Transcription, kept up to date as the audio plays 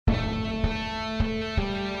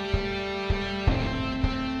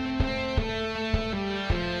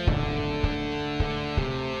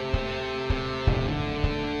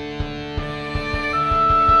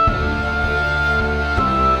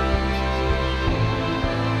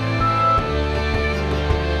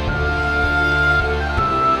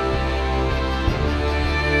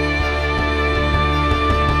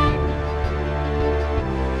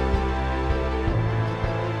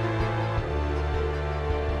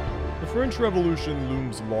French Revolution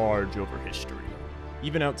looms large over history.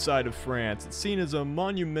 Even outside of France, it's seen as a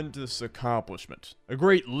monumentous accomplishment, a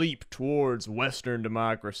great leap towards Western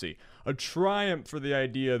democracy, a triumph for the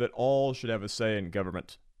idea that all should have a say in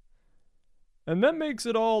government. And that makes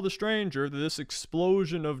it all the stranger that this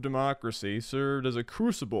explosion of democracy served as a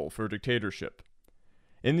crucible for dictatorship.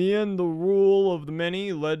 In the end, the rule of the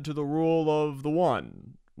many led to the rule of the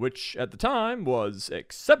one, which at the time was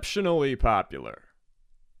exceptionally popular.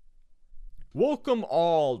 Welcome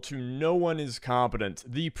all to No One Is Competent,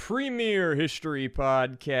 the premier history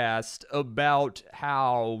podcast about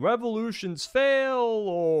how revolutions fail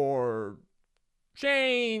or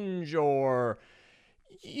change or,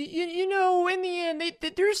 in the end,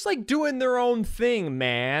 they're just like doing their own thing,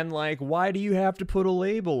 man. Like, why do you have to put a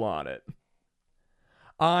label on it?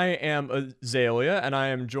 I am Azalea, and I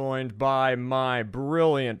am joined by my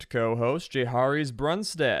brilliant co-host, Jaharis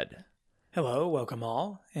Brunstead. Hello, welcome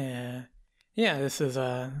all. Yeah, this is,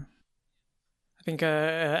 I think,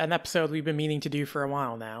 an episode we've been meaning to do for a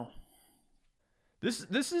while now. This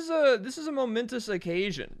is a momentous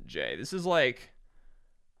occasion, Jay. This is like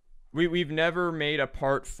we've never made a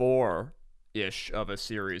part 4-ish of a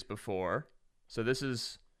series before, so this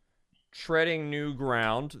is treading new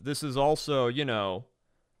ground. This is also, an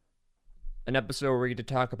episode where we get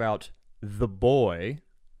to talk about The Boy.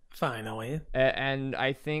 Finally. And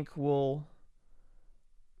I think it'll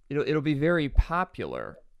be very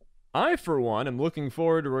popular. I, for one, am looking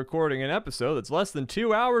forward to recording an episode that's less than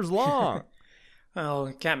 2 hours long.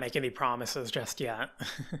 Well, can't make any promises just yet.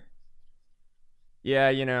 Yeah,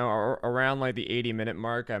 around like the 80-minute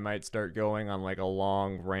mark, I might start going on like a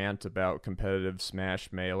long rant about competitive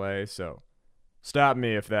Smash Melee, so stop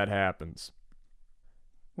me if that happens.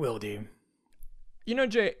 Will do.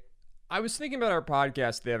 Jay, I was thinking about our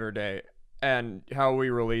podcast the other day and how we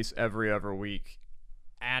release every other week.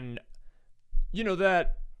 And,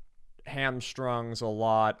 that hamstrings a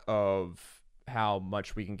lot of how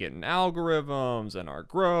much we can get in algorithms and our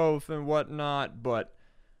growth and whatnot. But,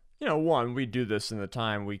 one, we do this in the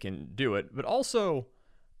time we can do it. But also,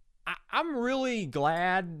 I'm really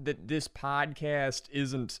glad that this podcast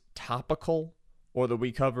isn't topical or that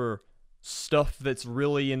we cover stuff that's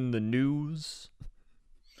really in the news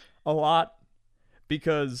a lot.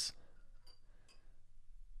 Because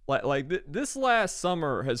this last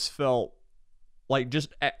summer has felt like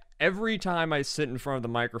just every time I sit in front of the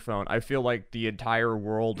microphone, I feel like the entire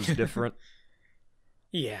world is different.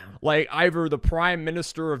 Yeah. Like either the Prime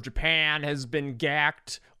Minister of Japan has been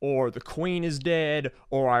gacked, or the Queen is dead,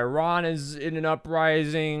 or Iran is in an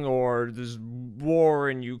uprising, or there's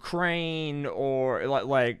war in Ukraine, or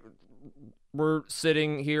like we're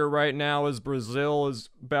sitting here right now as Brazil is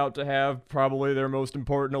about to have probably their most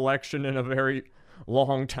important election in a very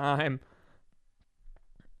long time.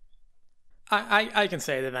 I can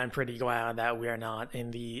say that I'm pretty glad that we are not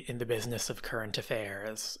in the business of current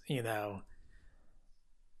affairs.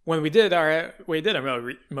 When we did our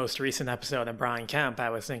most recent episode on Brian Kemp, I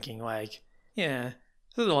was thinking this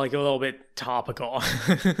is like a little bit topical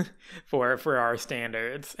for our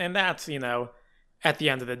standards, and that's at the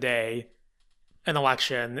end of the day, an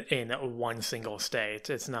election in one single state.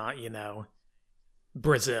 It's not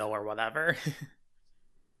Brazil or whatever.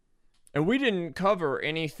 And we didn't cover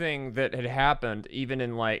anything that had happened even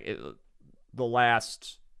in the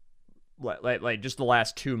last just the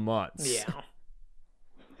last 2 months. Yeah.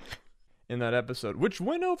 In that episode, which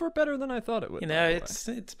went over better than I thought it would.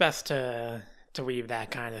 It's best to leave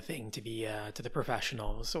that kind of thing to the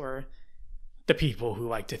professionals or the people who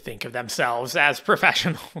like to think of themselves as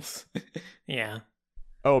professionals. Yeah.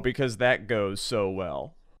 Oh, because that goes so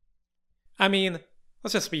well. I mean,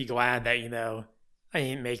 let's just be glad that I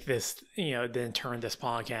didn't make this, then turn this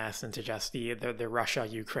podcast into just the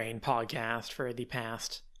Russia-Ukraine podcast for the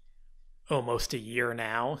past almost a year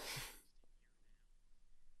now.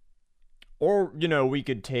 Or, we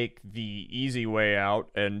could take the easy way out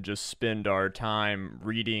and just spend our time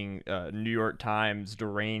reading New York Times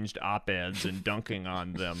deranged op-eds and dunking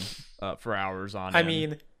on them for hours on end. I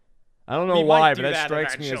mean, I don't know why, but that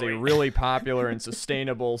strikes me as a really popular and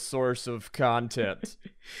sustainable source of content.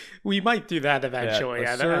 We might do that eventually.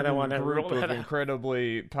 I don't want to rule that out. A group of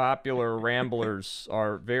incredibly popular ramblers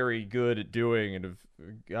are very good at doing and have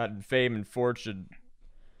gotten fame and fortune.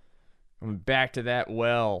 I'm back to that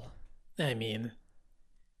well. I mean,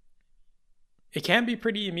 it can be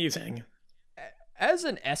pretty amusing. As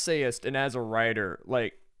an essayist and as a writer,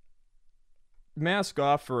 mask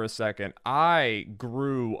off for a second, I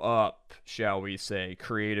grew up, shall we say,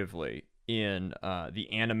 creatively in the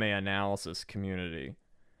anime analysis community.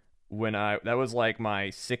 That was like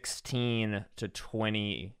my 16 to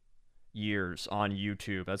 20 years on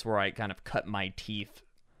YouTube. That's where I kind of cut my teeth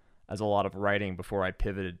as a lot of writing before I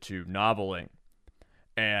pivoted to noveling.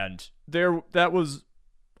 And that was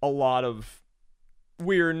a lot of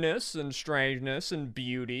weirdness and strangeness and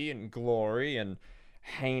beauty and glory and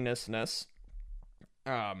heinousness.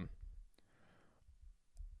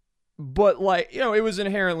 But, like, it was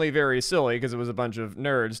inherently very silly because it was a bunch of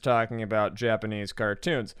nerds talking about Japanese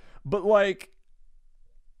cartoons. But, like,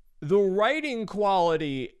 the writing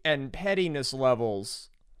quality and pettiness levels,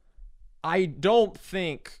 I don't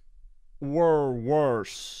think were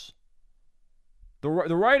worse. The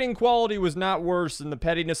writing quality was not worse, and the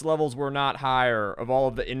pettiness levels were not higher of all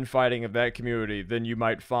of the infighting of that community than you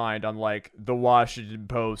might find on, like, the Washington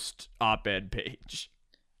Post op-ed page.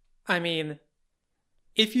 I mean,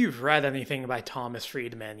 if you've read anything by Thomas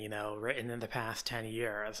Friedman, written in the past 10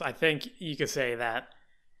 years, I think you could say that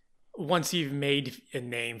once you've made a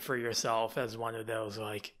name for yourself as one of those,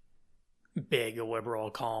 like, big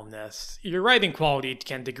liberal columnists, your writing quality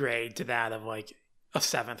can degrade to that of, like, a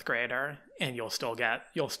 7th grader, and you'll still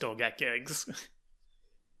get gigs.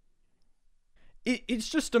 It's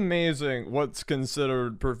just amazing what's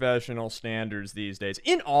considered professional standards these days.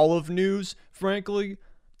 In all of news, frankly,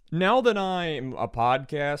 now that I'm a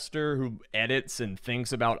podcaster who edits and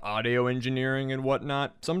thinks about audio engineering and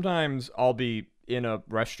whatnot, sometimes I'll be in a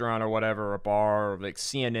restaurant or whatever, a bar, or like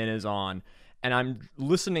CNN is on, and I'm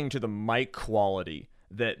listening to the mic quality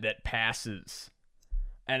that passes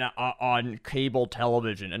and on cable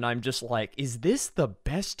television, and I'm just like, is this the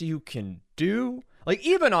best you can do? Like,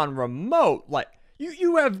 even on remote, like,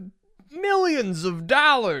 you have millions of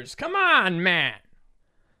dollars. Come on, man.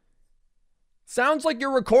 Sounds like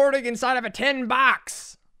you're recording inside of a tin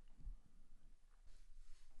box.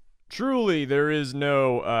 Truly, there's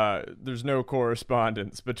no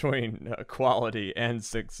correspondence between quality and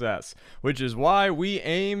success, which is why we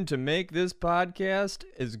aim to make this podcast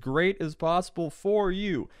as great as possible for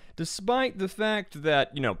you, despite the fact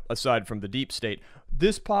that, aside from the deep state,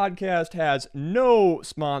 this podcast has no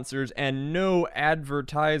sponsors and no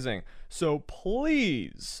advertising. So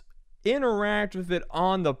please interact with it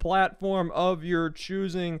on the platform of your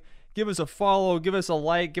choosing. Give us a follow, give us a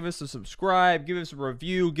like, give us a subscribe, give us a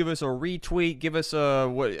review, give us a retweet, give us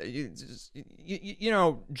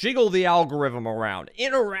jiggle the algorithm around.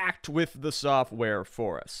 Interact with the software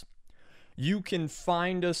for us. You can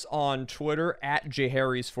find us on Twitter at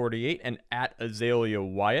jharrys48 and at Azalea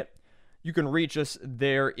Wyatt. You can reach us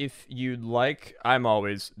there if you'd like. I'm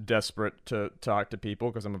always desperate to talk to people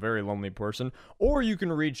because I'm a very lonely person. Or you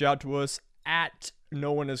can reach out to us at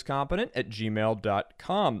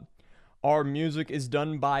nooneincompetent@gmail.com. Our music is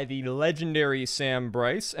done by the legendary Sam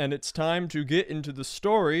Bryce, and it's time to get into the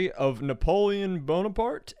story of Napoleon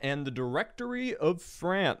Bonaparte and the Directory of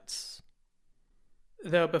France.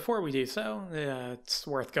 Though before we do so, it's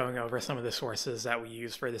worth going over some of the sources that we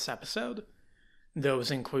use for this episode.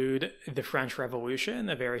 Those include The French Revolution,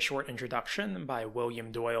 a very short introduction by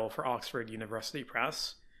William Doyle for Oxford University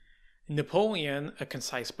Press. Napoleon, a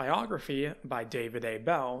concise biography by David A.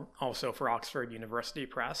 Bell, also for Oxford University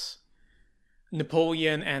Press.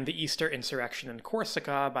 Napoleon and the Easter Insurrection in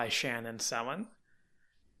Corsica by Shannon Sellen.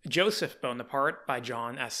 Joseph Bonaparte by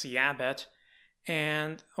John S.C. Abbott.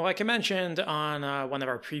 And like I mentioned on one of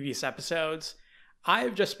our previous episodes,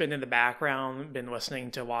 I've just been in the background, been listening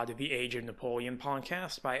to a lot of the Age of Napoleon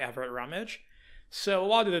podcast by Everett Rummage. So a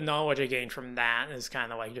lot of the knowledge I gained from that has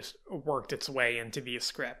kind of like just worked its way into these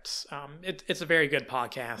scripts. It's a very good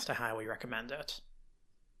podcast. I highly recommend it.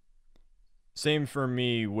 Same for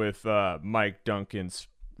me with Mike Duncan's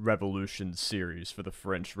Revolution series for the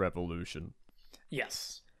French Revolution.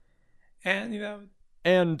 Yes. And,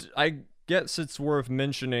 And I guess it's worth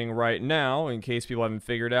mentioning right now, in case people haven't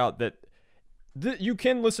figured out, that you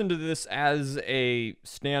can listen to this as a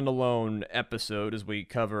standalone episode as we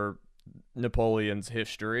cover Napoleon's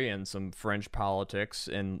history and some French politics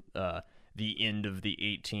in the end of the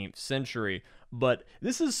 18th century. But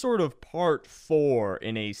this is sort of part 4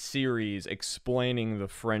 in a series explaining the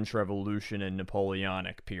French Revolution and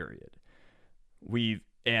Napoleonic period.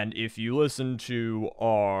 And if you listen to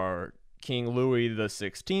our King Louis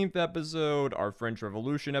XVI episode, our French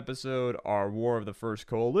Revolution episode, our War of the First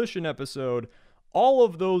Coalition episode, all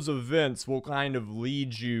of those events will kind of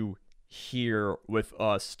lead you here with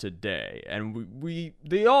us today. And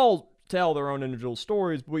they all tell their own individual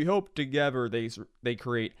stories, but we hope together they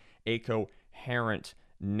create a coherent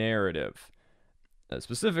narrative.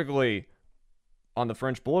 Specifically, on the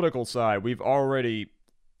French political side, we've already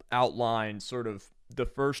outlined sort of the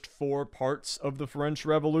first 4 parts of the French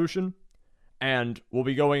Revolution, and we'll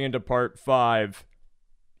be going into part 5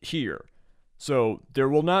 here. So there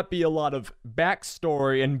will not be a lot of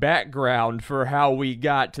backstory and background for how we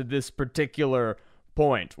got to this particular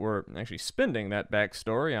point. We're actually spending that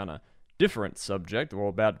backstory on a different subject we're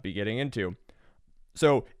about to be getting into.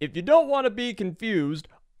 So if you don't want to be confused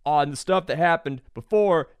on the stuff that happened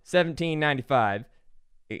before 1795,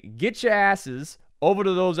 get your asses over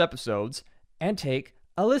to those episodes and take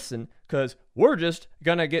a listen, because we're just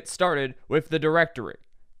gonna get started with the directory.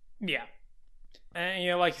 Yeah.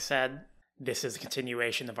 And, like you said, this is a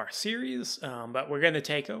continuation of our series, but we're going to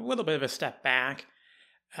take a little bit of a step back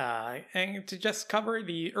and to just cover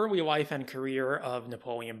the early life and career of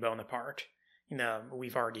Napoleon Bonaparte.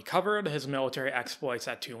 We've already covered his military exploits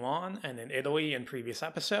at Toulon and in Italy in previous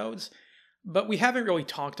episodes, but we haven't really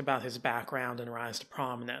talked about his background and rise to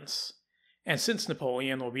prominence. And since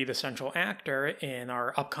Napoleon will be the central actor in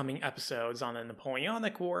our upcoming episodes on the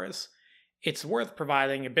Napoleonic Wars, it's worth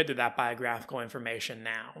providing a bit of that biographical information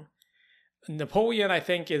now. Napoleon, I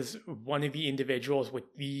think, is one of the individuals with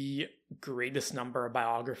the greatest number of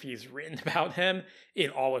biographies written about him in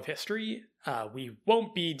all of history. We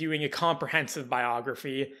won't be doing a comprehensive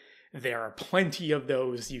biography. There are plenty of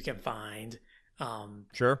those you can find.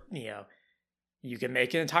 Sure. You can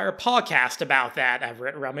make an entire podcast about that.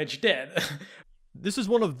 Everett Rummage did. This is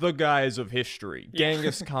one of the guys of history.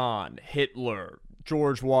 Genghis Khan, Hitler,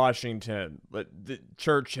 George Washington,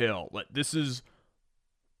 Churchill. This is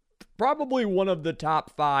probably one of the top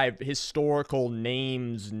 5 historical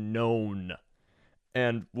names known.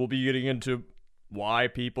 And we'll be getting into why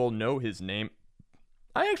people know his name.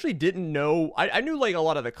 I actually didn't know. I knew a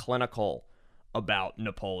lot of the clinical about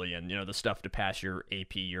Napoleon, the stuff to pass your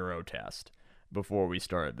AP Euro test before we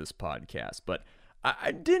started this podcast. But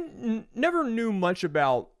I never knew much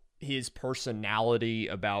about his personality,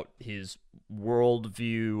 about his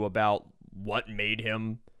worldview, about what made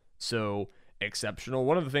him so exceptional.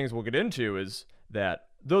 One of the things we'll get into is that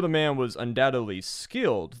though the man was undoubtedly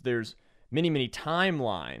skilled, there's many, many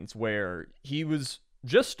timelines where he was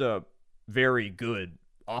just a very good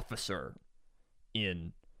officer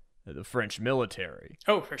in the French military.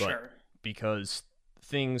 Oh, for sure. Because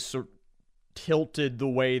things tilted the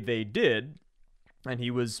way they did, and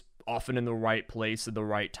he was often in the right place at the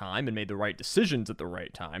right time and made the right decisions at the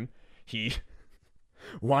right time, he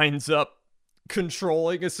winds up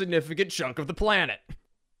controlling a significant chunk of the planet.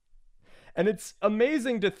 And it's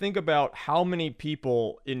amazing to think about how many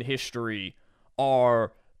people in history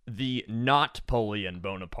are the not Napoleon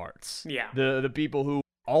Bonapartes. Yeah. The people who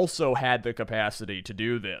also had the capacity to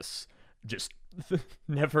do this, just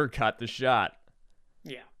never got the shot.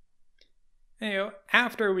 Yeah.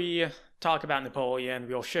 After we talk about Napoleon,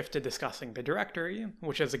 we'll shift to discussing the Directory,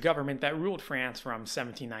 which is a government that ruled France from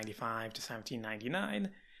 1795 to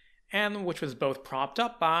 1799, and which was both propped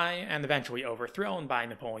up by and eventually overthrown by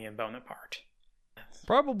Napoleon Bonaparte.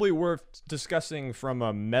 Probably worth discussing from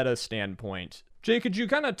a meta standpoint. Jay, could you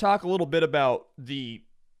kind of talk a little bit about the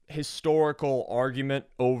historical argument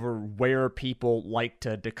over where people like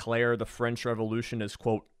to declare the French Revolution as,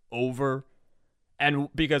 quote, over? And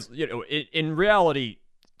because, in reality,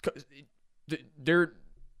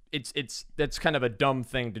 that's kind of a dumb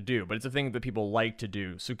thing to do, but it's a thing that people like to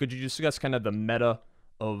do. So could you discuss kind of the meta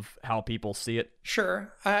of how people see it?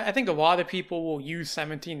 Sure. I think a lot of people will use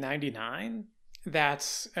 1799.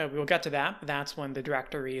 We'll get to that. That's when the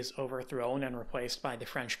Directory is overthrown and replaced by the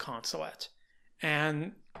French consulate.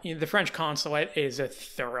 And the French consulate is a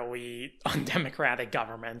thoroughly undemocratic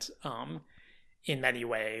government. In many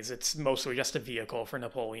ways, it's mostly just a vehicle for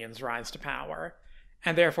Napoleon's rise to power.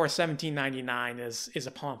 And therefore, 1799 is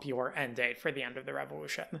a popular end date for the end of the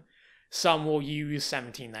revolution. Some will use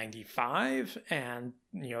 1795 and,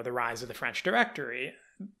 the rise of the French Directory,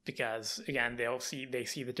 because, again, they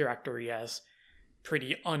see the Directory as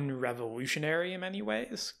pretty unrevolutionary in many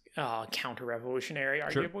ways, counter-revolutionary,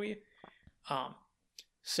 arguably. Sure.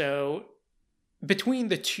 So between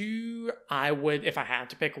the two, if I had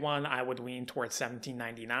to pick one, I would lean towards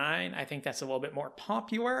 1799. I think that's a little bit more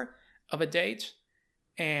popular of a date.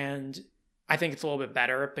 And I think it's a little bit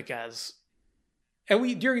better because at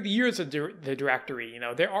least during the years of the Directory,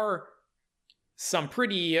 there are some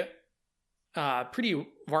pretty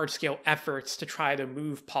large-scale efforts to try to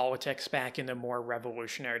move politics back in a more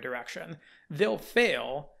revolutionary direction. They'll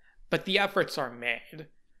fail, but the efforts are made.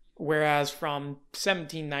 Whereas from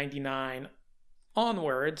 1799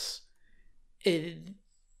 onwards, the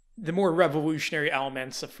more revolutionary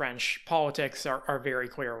elements of French politics are very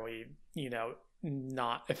clearly,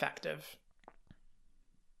 not effective.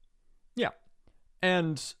 Yeah.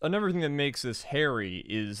 And another thing that makes this hairy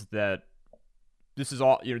is that this is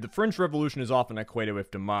all, the French Revolution is often equated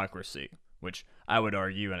with democracy, which I would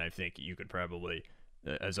argue, and I think you could probably,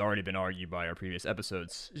 has already been argued by our previous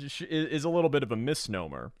episodes, is a little bit of a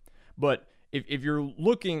misnomer. But if you're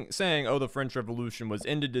saying, oh, the French Revolution was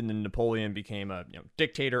ended and then Napoleon became a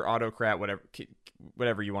dictator, autocrat,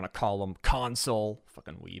 whatever you want to call him, consul,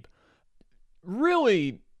 fucking weeb.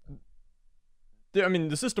 Really, I mean,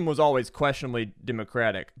 the system was always questionably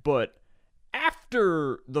democratic, but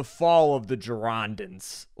after the fall of the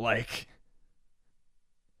Girondins, like,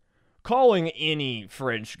 calling any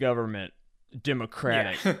French government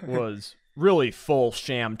democratic was really full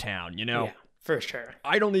shamtown, Yeah, for sure.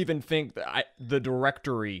 I don't even think that the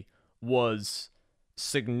Directory was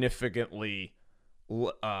significantly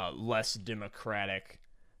less democratic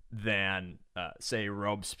than, say,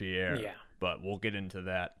 Robespierre. Yeah. But we'll get into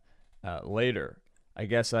that later. I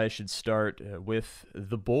guess I should start with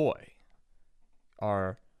the boy.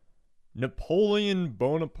 Our Napoleon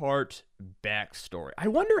Bonaparte backstory. I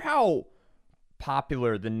wonder how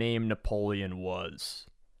popular the name Napoleon was.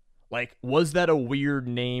 Like, was that a weird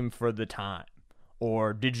name for the time?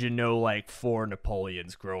 Or did you know, like, 4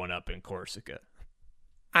 Napoleons growing up in Corsica?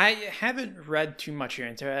 I haven't read too much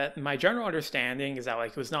into it. My general understanding is that,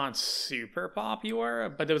 like, it was not super popular,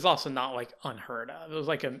 but it was also not, like, unheard of. It was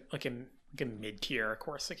like a mid-tier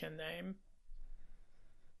Corsican name.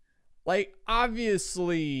 Like,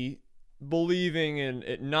 obviously, believing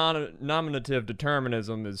in nominative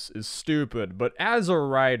determinism is stupid, but as a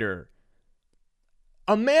writer,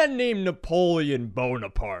 a man named Napoleon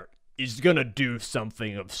Bonaparte is gonna do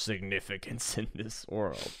something of significance in this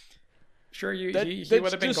world. Sure, he would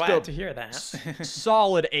have been glad to hear that.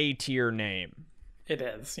 Solid A-tier name. It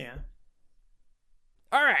is, yeah.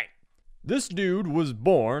 All right. This dude was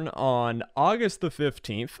born on August the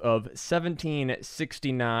 15th of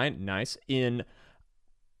 1769, nice, in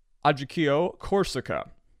Ajaccio,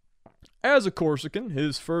 Corsica. As a Corsican,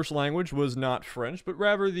 his first language was not French, but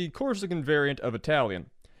rather the Corsican variant of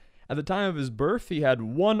Italian. At the time of his birth, he had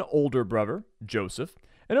one older brother, Joseph,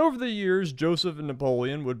 and over the years, Joseph and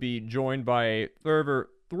Napoleon would be joined by a further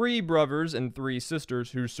 3 brothers and 3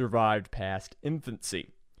 sisters who survived past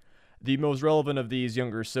infancy. The most relevant of these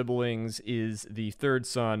younger siblings is the 3rd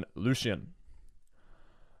son, Lucien.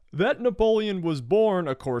 That Napoleon was born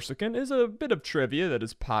a Corsican is a bit of trivia that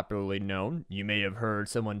is popularly known. You may have heard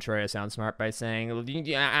someone try to sound smart by saying,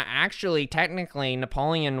 actually, technically,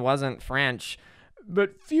 Napoleon wasn't French.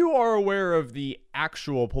 But few are aware of the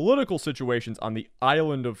actual political situations on the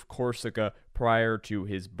island of Corsica prior to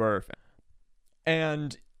his birth.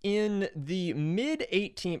 And in the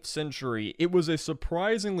mid-18th century, it was a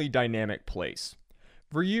surprisingly dynamic place.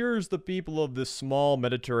 For years, the people of this small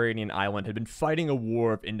Mediterranean island had been fighting a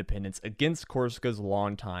war of independence against Corsica's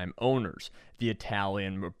longtime owners, the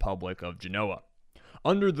Italian Republic of Genoa.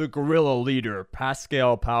 Under the guerrilla leader,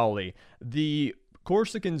 Pascal Paoli, the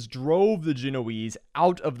Corsicans drove the Genoese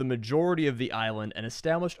out of the majority of the island and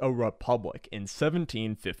established a republic in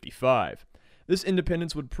 1755. This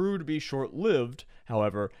independence would prove to be short-lived,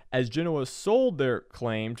 however, as Genoa sold their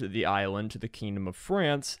claim to the island to the Kingdom of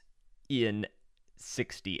France in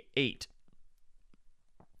 68.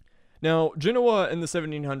 Now, Genoa in the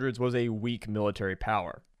 1700s was a weak military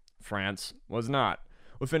power. France was not.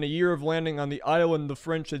 Within a year of landing on the island, the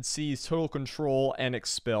French had seized total control and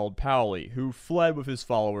expelled Paoli, who fled with his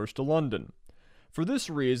followers to London. For this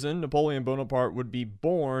reason, Napoleon Bonaparte would be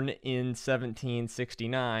born in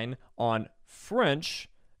 1769 on French,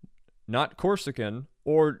 not Corsican,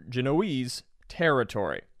 or Genoese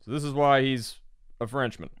territory. So this is why he's a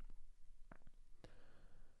Frenchman.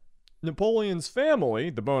 Napoleon's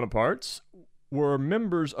family, the Bonapartes, were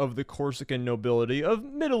members of the Corsican nobility of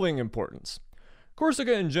middling importance.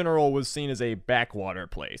 Corsica in general was seen as a backwater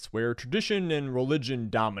place where tradition and religion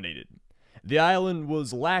dominated. The island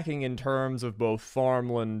was lacking in terms of both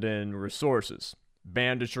farmland and resources.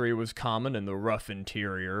 Banditry was common in the rough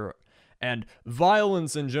interior, and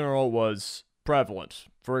violence in general was prevalent.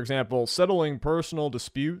 For example, settling personal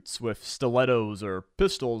disputes with stilettos or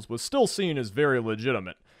pistols was still seen as very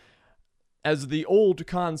legitimate, as the old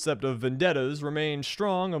concept of vendettas remained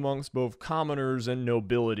strong amongst both commoners and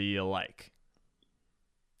nobility alike.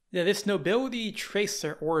 Yeah, this nobility traced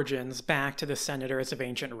their origins back to the senators of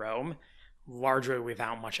ancient Rome, largely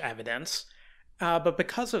without much evidence. But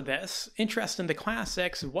because of this, interest in the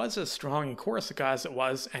classics was as strong in Corsica as it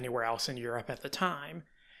was anywhere else in Europe at the time.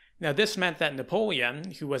 Now, this meant that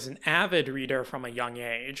Napoleon, who was an avid reader from a young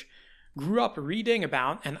age, grew up reading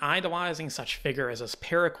about and idolizing such figures as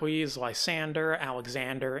Pericles, Lysander,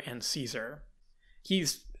 Alexander, and Caesar.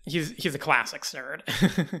 He's a classics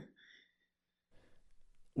nerd.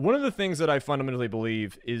 One of the things that I fundamentally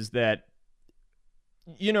believe is that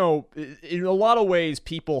you know, in a lot of ways,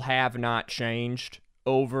 people have not changed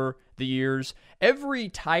over the years. Every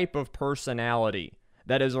type of personality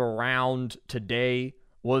that is around today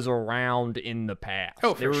was around in the past.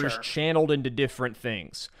 Oh, They for were sure. just channeled into different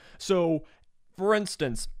things. So, for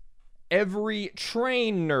instance, every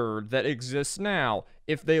train nerd that exists now,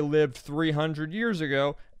 if they lived 300 years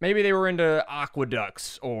ago, maybe they were into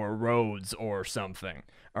aqueducts or roads or something.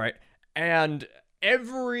 All right. And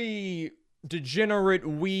every degenerate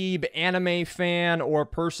weeb anime fan or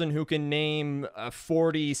person who can name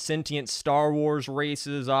 40 sentient Star Wars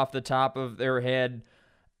races off the top of their head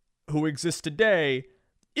who exist today,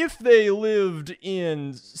 if they lived in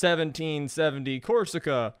 1770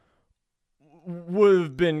 Corsica, would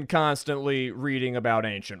have been constantly reading about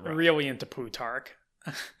ancient Rome. Really into Plutarch.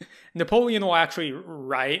 Napoleon will actually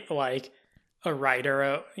write like a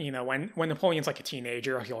writer, when Napoleon's like a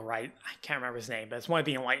teenager, he'll write, I can't remember his name, but it's one of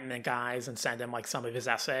the Enlightenment guys, and send him like some of his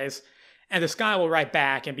essays. And this guy will write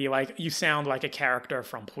back and be like, you sound like a character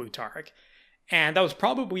from Plutarch. And that was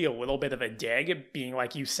probably a little bit of a dig, being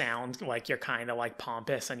like, you sound like you're kind of like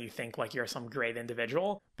pompous and you think like you're some great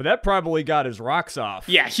individual. But that probably got his rocks off.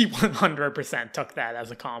 Yeah, he 100% took that as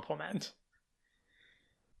a compliment.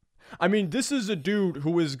 I mean, this is a dude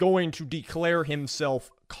who is going to declare himself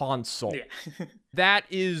consul. Yeah. That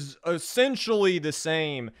is essentially the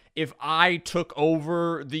same if I took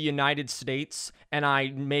over the United States and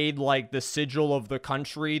I made like the sigil of the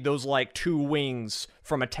country, those like two wings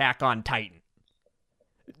from Attack on Titan.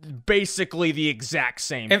 Basically the exact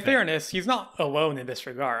same thing. In fairness, he's not alone in this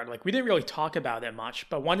regard. Like, we didn't really talk about it much,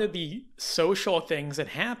 but one of the social things that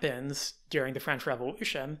happens during the French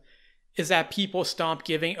Revolution is that a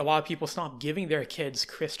lot of people stop giving their kids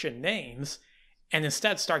Christian names and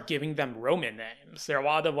instead start giving them Roman names. There are a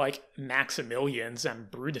lot of like Maximilians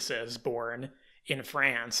and Brutuses born in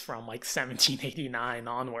France from like 1789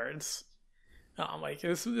 onwards.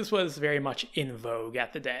 This was very much in vogue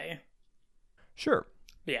at the day. Sure.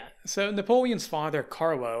 Yeah, so Napoleon's father,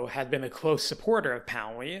 Carlo, had been a close supporter of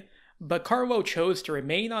Paoli, but Carlo chose to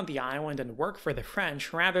remain on the island and work for the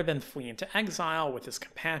French rather than flee into exile with his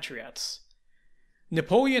compatriots.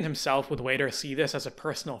 Napoleon himself would later see this as a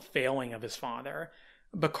personal failing of his father,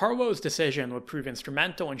 but Carlo's decision would prove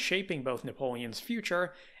instrumental in shaping both Napoleon's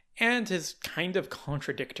future and his kind of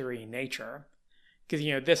contradictory nature.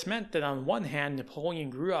 Because, this meant that on one hand, Napoleon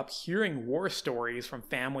grew up hearing war stories from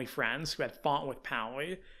family friends who had fought with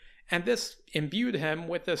Paoli, and this imbued him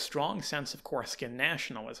with a strong sense of Corsican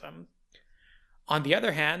nationalism. On the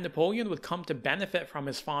other hand, Napoleon would come to benefit from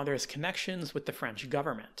his father's connections with the French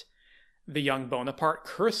government. The young Bonaparte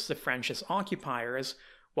cursed the French as occupiers,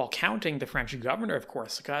 while counting the French governor of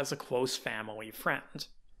Corsica as a close family friend.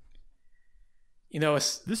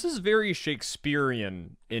 This is very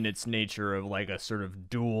Shakespearean in its nature of like a sort of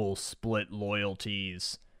dual split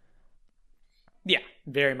loyalties. Yeah,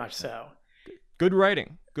 very much so. Good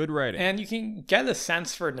writing. Good writing. And you can get a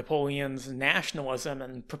sense for Napoleon's nationalism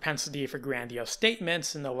and propensity for grandiose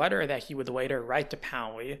statements in the letter that he would later write to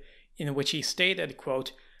Paoli, in which he stated,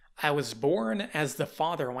 quote, "I was born as the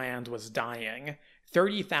fatherland was dying.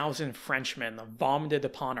 30,000 Frenchmen vomited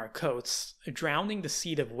upon our coasts, drowning the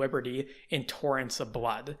seed of liberty in torrents of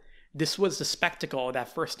blood. This was the spectacle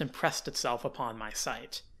that first impressed itself upon my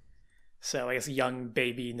sight." So I guess young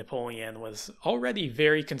baby Napoleon was already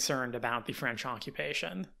very concerned about the French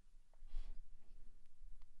occupation.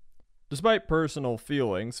 Despite personal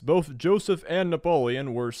feelings, both Joseph and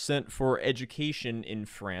Napoleon were sent for education in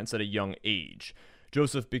France at a young age.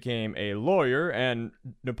 Joseph became a lawyer, and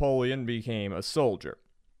Napoleon became a soldier.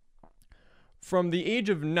 From the age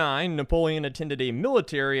of 9, Napoleon attended a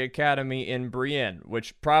military academy in Brienne,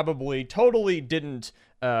 which probably totally didn't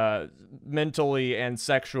mentally and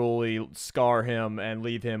sexually scar him and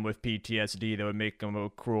leave him with PTSD that would make him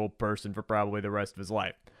a cruel person for probably the rest of his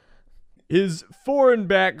life. His foreign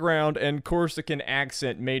background and Corsican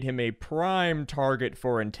accent made him a prime target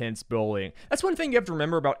for intense bullying. That's one thing you have to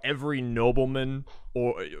remember about every nobleman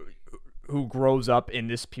who grows up in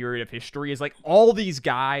this period of history is like all these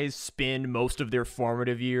guys spend most of their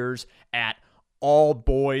formative years at all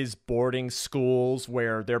boys boarding schools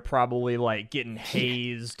where they're probably like getting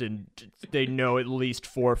hazed and they know at least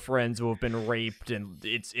 4 friends who have been raped, and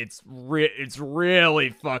it's really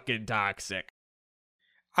fucking toxic.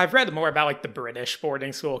 I've read more about like the British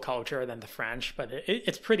boarding school culture than the French, but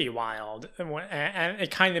it's pretty wild. And it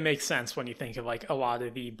kind of makes sense when you think of like a lot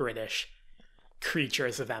of the British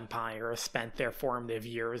creatures of empire spent their formative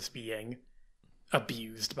years being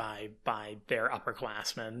abused by their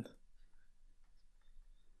upperclassmen.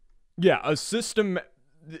 Yeah, a system.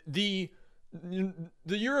 The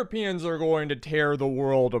the Europeans are going to tear the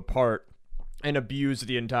world apart and abuse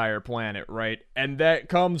the entire planet, right? And that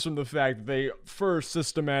comes from the fact that they first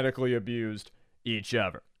systematically abused each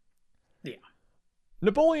other. Yeah.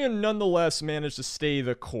 Napoleon nonetheless managed to stay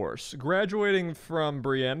the course, graduating from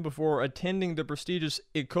Brienne before attending the prestigious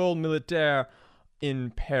École Militaire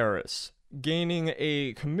in Paris, gaining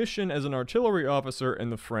a commission as an artillery officer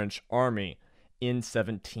in the French army in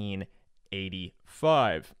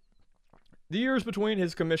 1785. The years between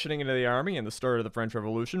his commissioning into the army and the start of the French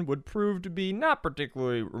Revolution would prove to be not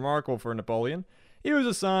particularly remarkable for Napoleon. He was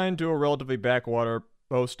assigned to a relatively backwater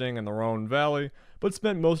posting in the Rhone Valley, but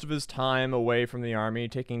spent most of his time away from the army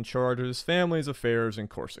taking charge of his family's affairs in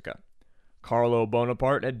Corsica. Carlo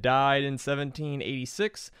Bonaparte had died in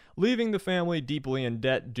 1786, leaving the family deeply in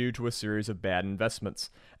debt due to a series of bad investments,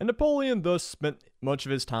 and Napoleon thus spent much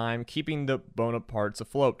of his time keeping the Bonapartes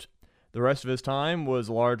afloat. The rest of his time was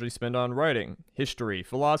largely spent on writing, history,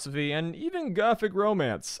 philosophy, and even Gothic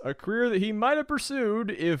romance, a career that he might have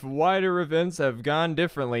pursued if wider events have gone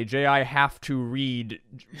differently. Jay, I have to read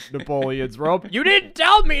Napoleon's rope. You didn't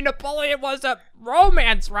tell me Napoleon was a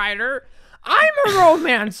romance writer. I'm a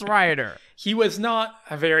romance writer. He was not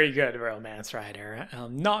a very good romance writer.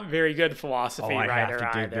 Not very good philosophy writer I have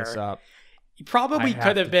to either. dig this up. He probably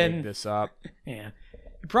could have been. Dig this up. Yeah.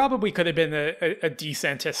 He probably could have been a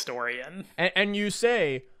decent historian. And you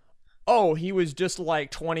say, oh, he was just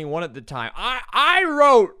like 21 at the time. I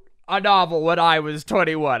wrote a novel when I was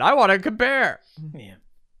 21. I want to compare. Yeah.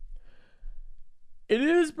 It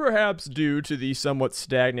is perhaps due to the somewhat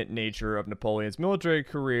stagnant nature of Napoleon's military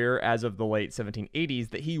career as of the late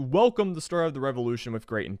 1780s that he welcomed the start of the revolution with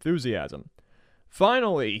great enthusiasm.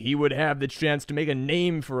 Finally, he would have the chance to make a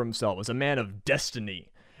name for himself as a man of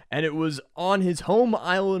destiny, and it was on his home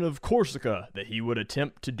island of Corsica that he would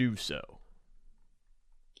attempt to do so.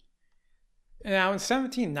 Now, in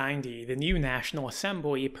 1790, the new National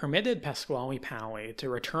Assembly permitted Pasquale Paoli to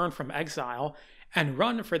return from exile and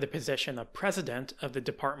run for the position of president of the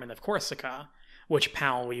Department of Corsica, which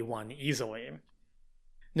Paoli won easily.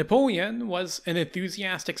 Napoleon was an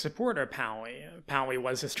enthusiastic supporter of Paoli. Paoli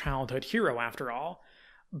was his childhood hero, after all,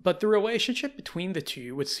 but the relationship between the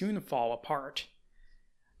two would soon fall apart.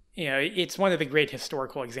 You know, it's one of the great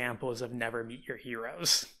historical examples of never meet your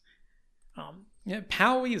heroes.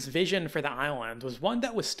 Paoli's vision for the island was one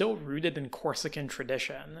that was still rooted in Corsican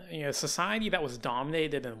tradition, a society that was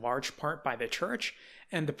dominated in large part by the church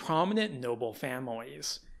and the prominent noble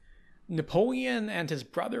families. Napoleon and his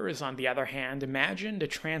brothers, on the other hand, imagined a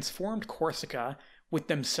transformed Corsica with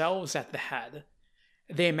themselves at the head.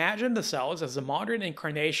 They imagined themselves as a modern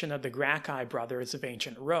incarnation of the Gracchi brothers of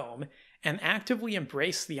ancient Rome, and actively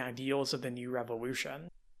embraced the ideals of the new revolution.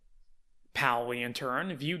 Paoli, in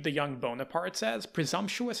turn, viewed the young Bonapartes as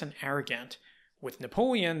presumptuous and arrogant, with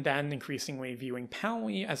Napoleon then increasingly viewing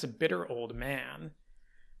Paoli as a bitter old man.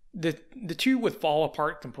 The two would fall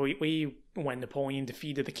apart completely when Napoleon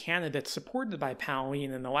defeated the candidates supported by Paoli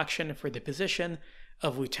in an election for the position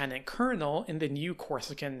of lieutenant colonel in the new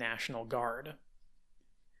Corsican National Guard.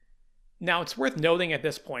 Now, it's worth noting at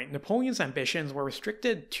this point, Napoleon's ambitions were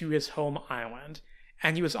restricted to his home island,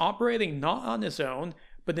 and he was operating not on his own,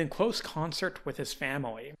 but in close concert with his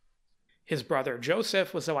family. His brother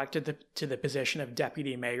Joseph was elected to the position of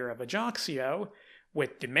deputy mayor of Ajaccio,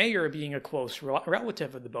 with the mayor being a close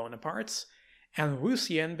relative of the Bonapartes, and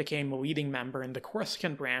Lucien became a leading member in the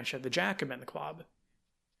Corsican branch of the Jacobin Club.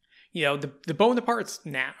 The Bonapartes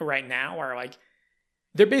right now are like,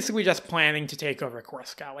 they're basically just planning to take over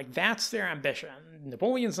Corsica. Like, that's their ambition.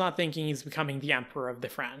 Napoleon's not thinking he's becoming the emperor of the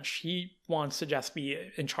French. He wants to just be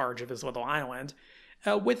in charge of his little island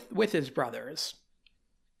with his brothers.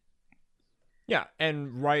 Yeah,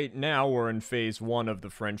 and right now we're in phase 1 of the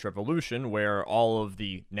French Revolution, where all of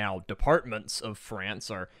the now departments of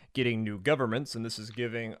France are getting new governments, and this is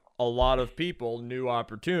giving a lot of people new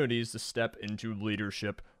opportunities to step into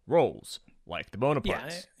leadership roles, like the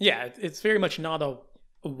Bonapartes. Yeah, it's very much not a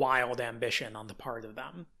wild ambition on the part of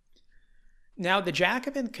them. Now, the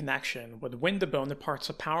Jacobin connection would win the Bonapartes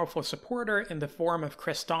a powerful supporter in the form of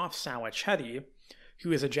Christophe Salicetti,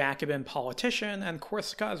 who is a Jacobin politician and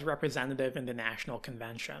Corsica's representative in the National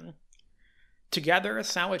Convention. Together,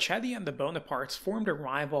 Salicetti and the Bonapartes formed a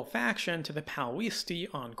rival faction to the Paolisti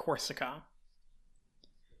on Corsica.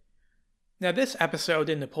 Now, this episode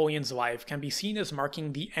in Napoleon's life can be seen as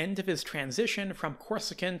marking the end of his transition from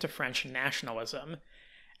Corsican to French nationalism.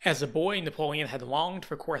 As a boy, Napoleon had longed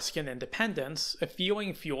for Corsican independence, a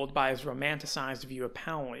feeling fueled by his romanticized view of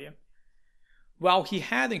Paoli. While he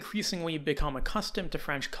had increasingly become accustomed to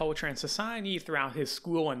French culture and society throughout his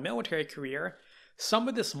school and military career, some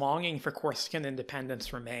of this longing for Corsican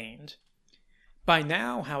independence remained. By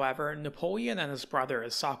now, however, Napoleon and his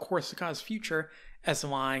brothers saw Corsica's future as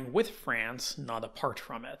lying with France, not apart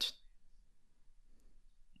from it.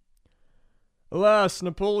 Alas,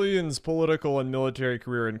 Napoleon's political and military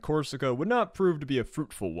career in Corsica would not prove to be a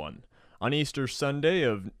fruitful one. On Easter Sunday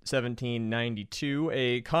of 1792,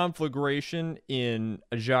 a conflagration in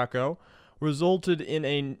Ajaccio resulted in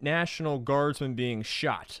a National Guardsman being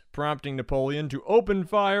shot, prompting Napoleon to open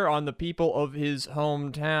fire on the people of his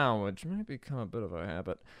hometown, which might become a bit of a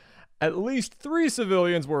habit. At least 3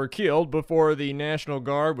 civilians were killed before the National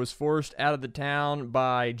Guard was forced out of the town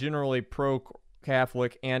by generally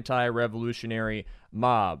pro-Catholic anti-revolutionary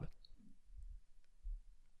mob.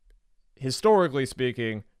 Historically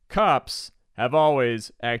speaking, cops have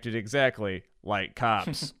always acted exactly like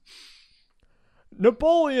cops.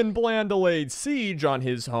 Napoleon planned to lay siege on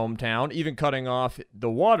his hometown, even cutting off the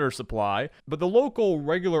water supply, but the local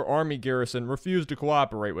regular army garrison refused to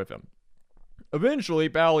cooperate with him. Eventually,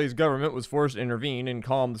 Paoli's government was forced to intervene and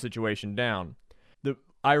calm the situation down. The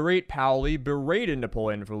irate Paoli berated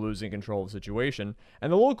Napoleon for losing control of the situation,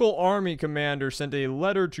 and the local army commander sent a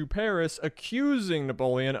letter to Paris accusing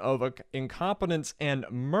Napoleon of incompetence and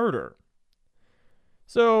murder.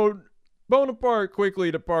 So, Bonaparte quickly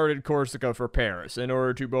departed Corsica for Paris in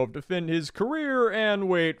order to both defend his career and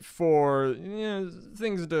wait for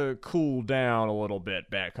things to cool down a little bit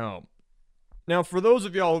back home. Now, for those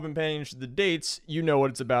of y'all who've been paying attention to the dates, you know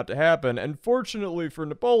what's about to happen, and fortunately for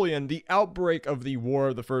Napoleon, the outbreak of the War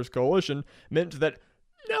of the First Coalition meant that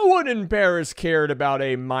no one in Paris cared about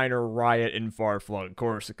a minor riot in far-flung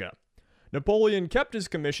Corsica. Napoleon kept his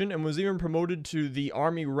commission and was even promoted to the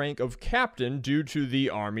army rank of captain due to the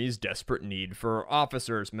army's desperate need for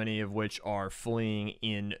officers, many of which are fleeing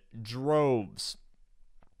in droves.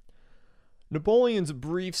 Napoleon's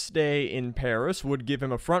brief stay in Paris would give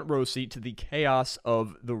him a front row seat to the chaos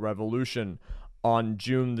of the revolution. On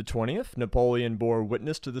June the 20th, Napoleon bore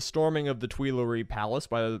witness to the storming of the Tuileries Palace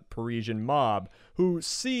by the Parisian mob, who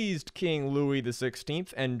seized King Louis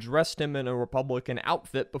XVI and dressed him in a Republican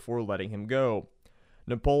outfit before letting him go.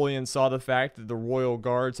 Napoleon saw the fact that the royal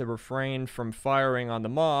guards had refrained from firing on the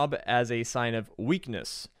mob as a sign of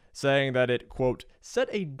weakness, saying that it, quote, set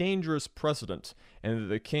a dangerous precedent, and that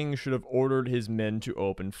the king should have ordered his men to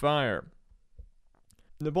open fire.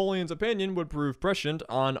 Napoleon's opinion would prove prescient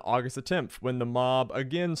on August the 10th, when the mob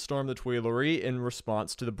again stormed the Tuileries in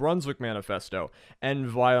response to the Brunswick Manifesto, and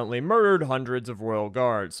violently murdered hundreds of royal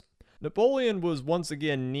guards. Napoleon was once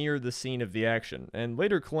again near the scene of the action, and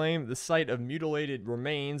later claimed the sight of mutilated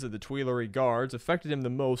remains of the Tuileries guards affected him the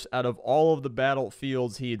most out of all of the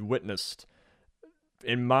battlefields he had witnessed.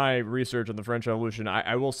 In my research on the French Revolution,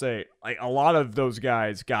 I will say, like, a lot of those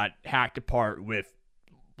guys got hacked apart with,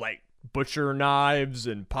 like, butcher knives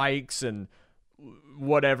and pikes and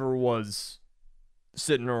whatever was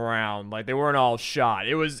sitting around. Like, they weren't all shot.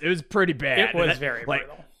 It was pretty bad. It was very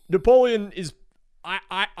brutal. Napoleon is,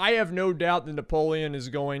 I have no doubt that Napoleon is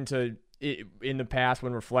going to, in the past,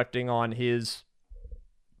 when reflecting on his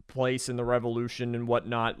place in the revolution and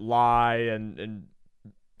whatnot, lie and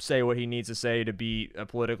say what he needs to say to be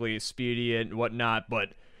politically expedient and whatnot, but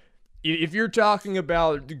if you're talking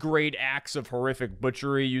about the great acts of horrific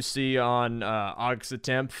butchery you see on August the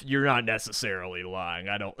 10th, you're not necessarily lying.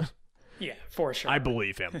 I don't... Yeah, for sure. I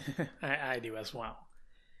believe him. I do as well.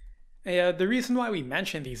 The reason why we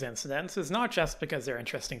mention these incidents is not just because they're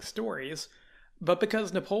interesting stories, but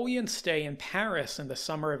because Napoleon's stay in Paris in the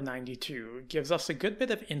summer of '92 gives us a good bit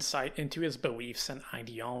of insight into his beliefs and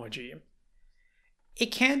ideology. It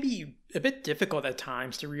can be a bit difficult at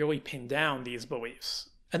times to really pin down these beliefs.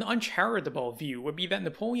 An uncharitable view would be that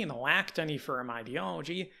Napoleon lacked any firm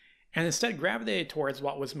ideology and instead gravitated towards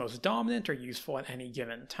what was most dominant or useful at any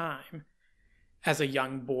given time. As a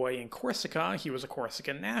young boy in Corsica, he was a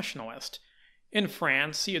Corsican nationalist. In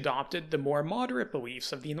France, he adopted the more moderate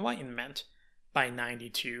beliefs of the Enlightenment. By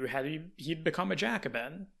 '92, he'd become a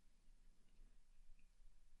Jacobin.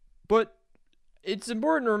 But it's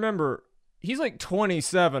important to remember, he's like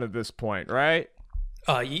 27 at this point, right?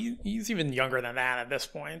 He's even younger than that at this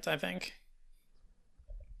point, I think.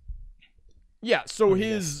 Yeah, so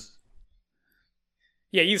his...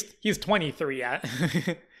 Yeah, he's 23 yet.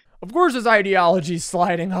 Of course his ideology's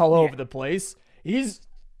sliding all over the place. He's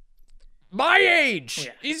my age!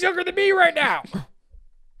 Yeah. He's younger than me right now!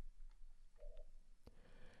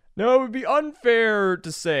 Now, it would be unfair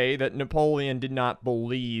to say that Napoleon did not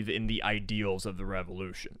believe in the ideals of the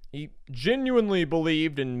revolution. He genuinely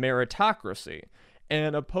believed in meritocracy,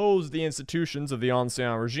 and opposed the institutions of the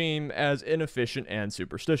Ancien Regime as inefficient and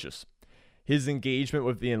superstitious. His engagement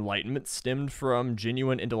with the Enlightenment stemmed from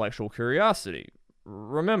genuine intellectual curiosity.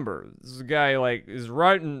 Remember, this guy is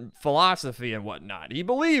writing philosophy and whatnot. He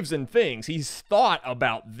believes in things. He's thought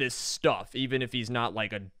about this stuff, even if he's not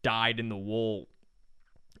like a dyed-in-the-wool,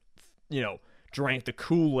 drank the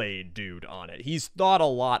Kool-Aid dude on it. He's thought a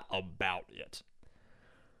lot about it.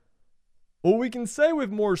 What we can say with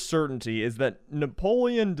more certainty is that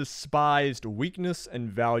Napoleon despised weakness and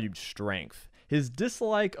valued strength. His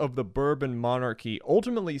dislike of the Bourbon monarchy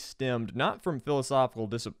ultimately stemmed not from philosophical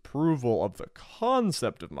disapproval of the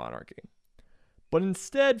concept of monarchy, but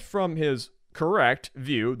instead from his correct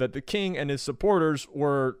view that the king and his supporters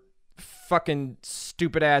were fucking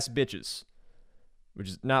stupid-ass bitches, which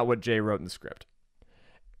is not what Jay wrote in the script.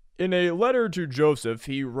 In a letter to Joseph,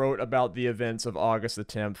 he wrote about the events of August the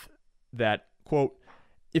 10th that, quote,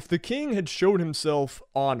 "If the king had showed himself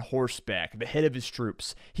on horseback, the head of his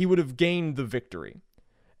troops, he would have gained the victory."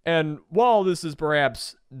 And while this is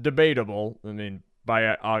perhaps debatable,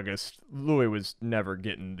 by August, Louis was never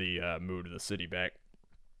getting the mood of the city back.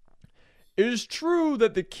 It is true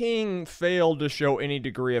that the king failed to show any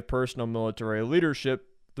degree of personal military leadership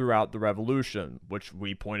throughout the revolution, which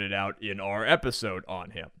we pointed out in our episode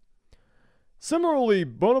on him. Similarly,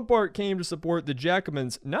 Bonaparte came to support the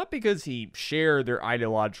Jacobins not because he shared their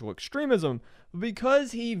ideological extremism, but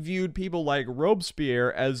because he viewed people like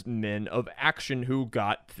Robespierre as men of action who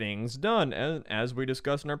got things done. And as we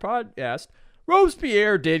discussed in our podcast,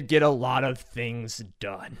 Robespierre did get a lot of things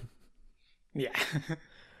done. Yeah.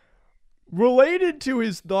 Related to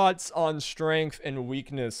his thoughts on strength and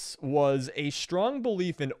weakness was a strong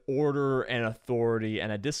belief in order and authority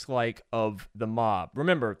and a dislike of the mob.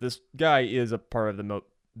 Remember, this guy is a part of the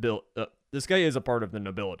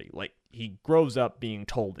nobility. Like, he grows up being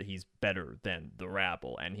told that he's better than the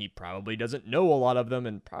rabble, and he probably doesn't know a lot of them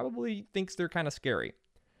and probably thinks they're kind of scary.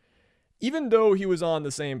 Even though he was on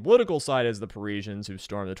the same political side as the Parisians who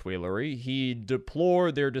stormed the Tuileries, he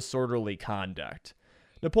deplored their disorderly conduct.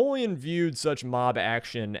 Napoleon viewed such mob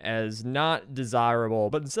action as not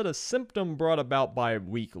desirable, but instead a symptom brought about by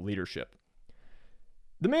weak leadership.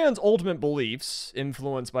 The man's ultimate beliefs,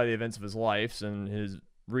 influenced by the events of his life and his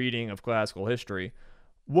reading of classical history,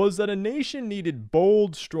 was that a nation needed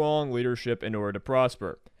bold, strong leadership in order to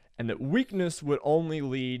prosper, and that weakness would only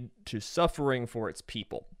lead to suffering for its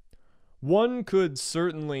people. One could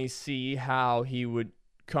certainly see how he would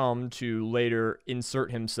come to later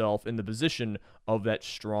insert himself in the position of that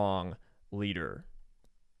strong leader.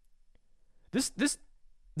 This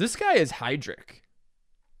guy is Heydrich.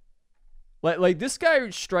 Like this guy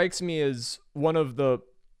strikes me as one of the...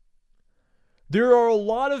 There are a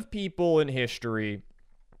lot of people in history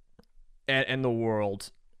and the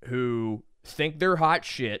world who think they're hot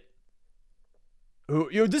shit. Who,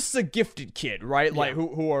 this is a gifted kid, right? Like,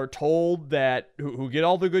 who are told that, who get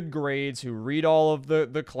all the good grades, who read all of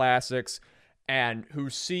the classics, and who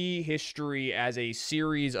see history as a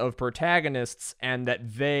series of protagonists, and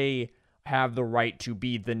that they have the right to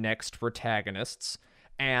be the next protagonists.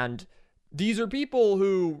 And these are people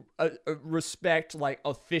who respect, like,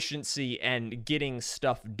 efficiency and getting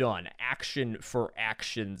stuff done, action for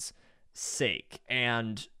action's sake.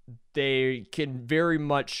 And they can very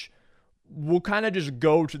much... will kind of just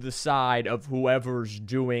go to the side of whoever's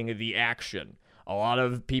doing the action. A lot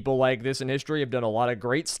of people like this in history have done a lot of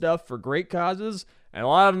great stuff for great causes, and a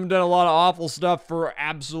lot of them done a lot of awful stuff for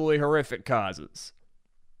absolutely horrific causes.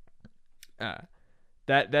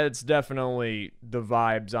 That's definitely the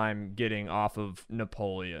vibes I'm getting off of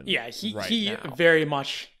Napoleon. Yeah, he now. very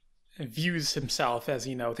much views himself as,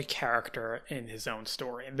 the character in his own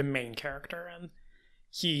story, the main character, and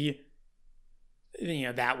he...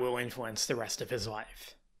 that will influence the rest of his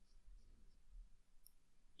life.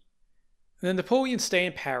 The Napoleon's stay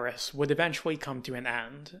in Paris would eventually come to an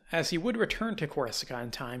end, as he would return to Corsica in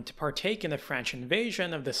time to partake in the French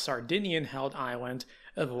invasion of the Sardinian-held island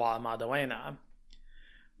of La Maddalena.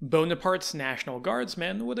 Bonaparte's National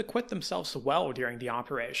Guardsmen would acquit themselves well during the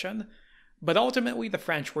operation, but ultimately the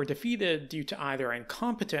French were defeated due to either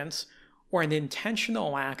incompetence or an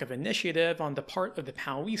intentional lack of initiative on the part of the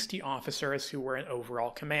Paolisti officers who were in overall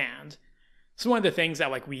command. It's one of the things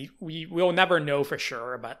that we will never know for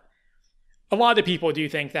sure, but a lot of people do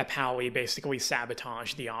think that Paoli basically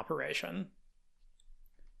sabotaged the operation.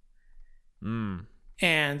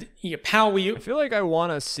 And Paoli... I feel like I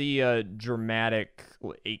want to see a dramatic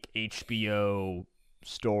HBO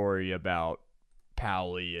story about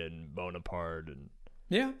Paoli and Bonaparte. And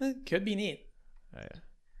yeah, it could be neat.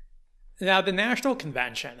 Now, the National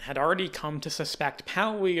Convention had already come to suspect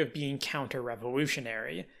Paoli of being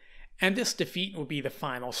counter-revolutionary, and this defeat would be the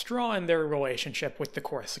final straw in their relationship with the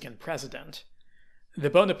Corsican president. The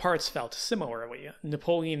Bonapartes felt similarly.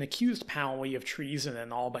 Napoleon accused Paoli of treason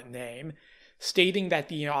in all but name, stating that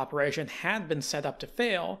the operation had been set up to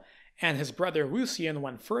fail, and his brother Lucien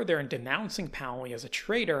went further in denouncing Paoli as a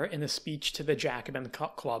traitor in a speech to the Jacobin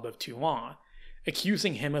Club of Toulon,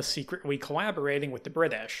 accusing him of secretly collaborating with the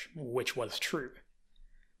British, which was true.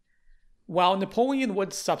 While Napoleon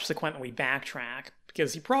would subsequently backtrack,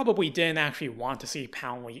 because he probably didn't actually want to see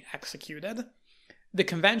Paoli executed, the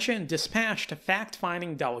convention dispatched a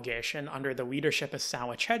fact-finding delegation under the leadership of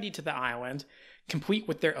Salicetti to the island, complete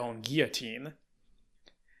with their own guillotine.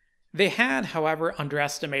 They had, however,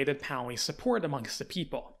 underestimated Paoli's support amongst the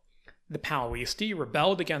people. The Paolisti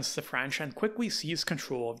rebelled against the French and quickly seized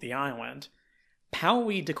control of the island.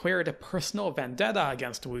 Paoli declared a personal vendetta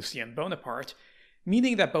against Lucien Bonaparte,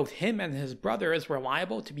 meaning that both him and his brothers were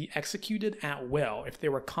liable to be executed at will if they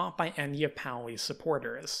were caught by any of Paoli's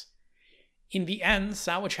supporters. In the end,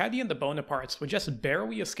 Salicetti and the Bonapartes would just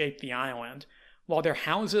barely escape the island, while their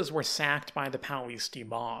houses were sacked by the Paolisti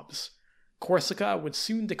mobs. Corsica would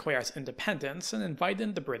soon declare its independence and invite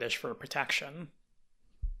in the British for protection.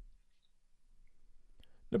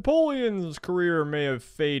 Napoleon's career may have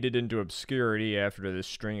faded into obscurity after this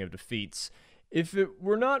string of defeats, if it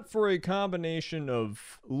were not for a combination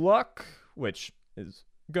of luck, which is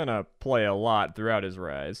gonna play a lot throughout his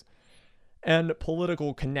rise, and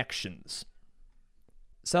political connections.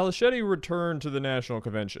 Salicetti returned to the National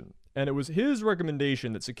Convention, and it was his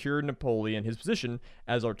recommendation that secured Napoleon his position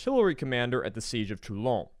as artillery commander at the Siege of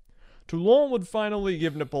Toulon. Toulon would finally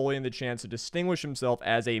give Napoleon the chance to distinguish himself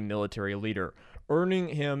as a military leader, earning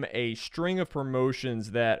him a string of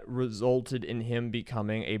promotions that resulted in him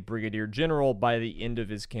becoming a brigadier general by the end of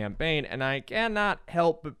his campaign. And I cannot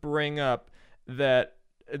help but bring up that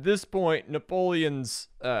at this point, Napoleon's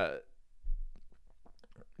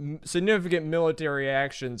significant military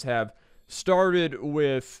actions have started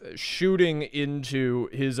with shooting into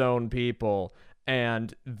his own people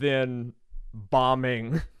and then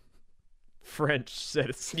bombing French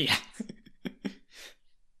citizens. Yeah.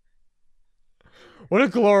 What a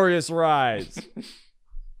glorious rise.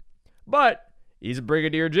 But he's a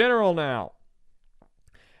brigadier general now.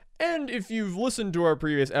 And if you've listened to our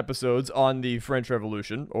previous episodes on the French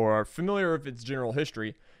Revolution, or are familiar with its general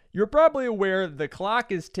history, you're probably aware the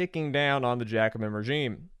clock is ticking down on the Jacobin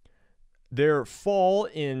regime. Their fall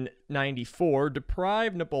in 94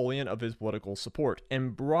 deprived Napoleon of his political support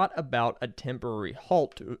and brought about a temporary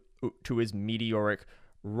halt to his meteoric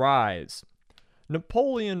rise.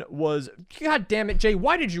 Napoleon was... God damn it, Jay,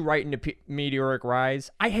 why did you write into meteoric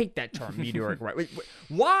rise? I hate that term, meteoric rise. Wait,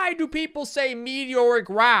 why do people say meteoric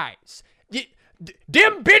rise?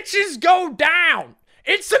 Them bitches go down.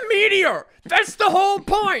 It's a meteor. That's the whole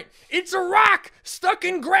point. It's a rock stuck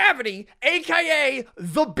in gravity, aka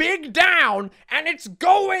the big down, and it's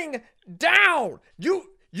going down.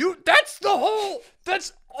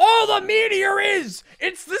 That's all the meteor is.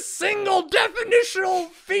 It's the single definitional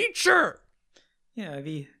feature. Yeah,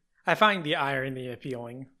 I find the irony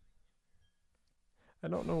appealing. I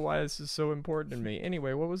don't know why this is so important to me.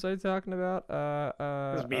 Anyway, what was I talking about? It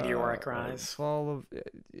was meteoric rise. Fall of...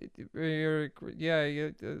 hate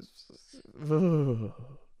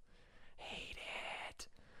it.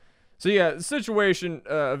 So yeah, the situation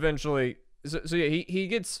eventually... So yeah, he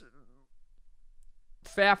gets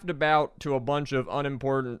faffed about to a bunch of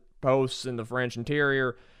unimportant posts in the French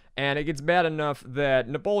interior, and it gets bad enough that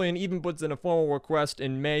Napoleon even puts in a formal request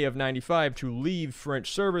in May of 95 to leave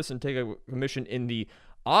French service and take a commission in the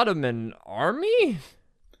Ottoman army?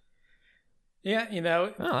 Yeah,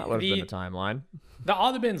 that would have been a timeline. The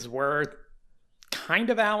Ottomans were kind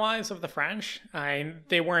of allies of the French.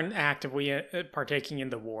 They weren't actively partaking in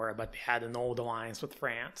the war, but they had an old alliance with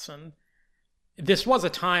France. And this was a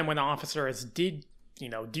time when officers did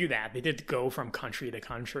do that. They did go from country to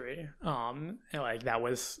country. That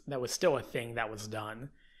was still a thing that was done.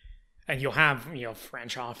 And you'll have,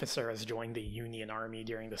 French officers join the Union Army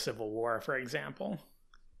during the Civil War, for example.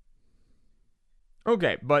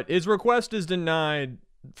 Okay, but his request is denied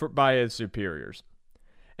by his superiors.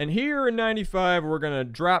 And here in 95, we're going to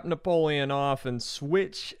drop Napoleon off and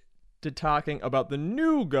switch to talking about the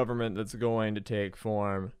new government that's going to take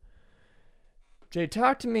form. Jay,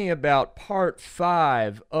 talk to me about part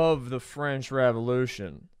 5 of the French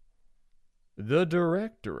Revolution, the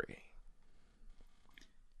Directory.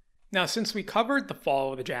 Now, since we covered the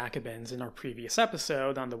fall of the Jacobins in our previous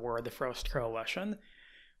episode on the War of the First Coalition,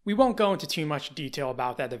 we won't go into too much detail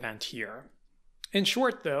about that event here. In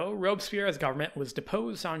short, though, Robespierre's government was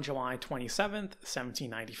deposed on July 27th,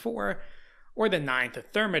 1794, or the 9th of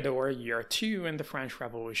Thermidor, year 2 in the French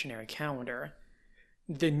Revolutionary calendar.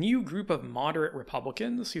 The new group of moderate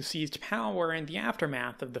Republicans who seized power in the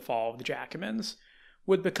aftermath of the fall of the Jacobins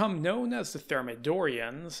would become known as the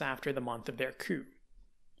Thermidorians after the month of their coup.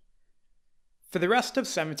 For the rest of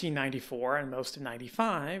 1794 and most of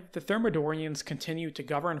 95, the Thermidorians continued to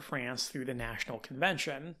govern France through the National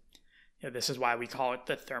Convention. This is why we call it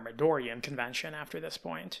the Thermidorian Convention after this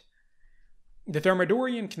point. The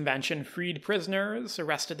Thermidorian Convention freed prisoners,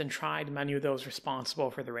 arrested and tried many of those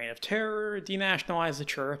responsible for the Reign of Terror, denationalized the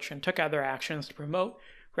church, and took other actions to promote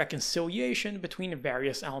reconciliation between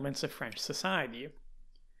various elements of French society.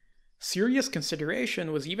 Serious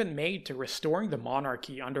consideration was even made to restoring the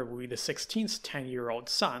monarchy under Louis XVI's 10-year-old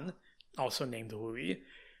son, also named Louis,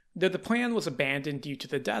 though the plan was abandoned due to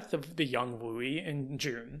the death of the young Louis in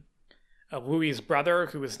June. Louis's brother,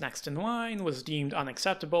 who was next in line, was deemed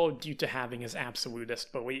unacceptable due to having his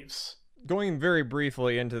absolutist beliefs. Going very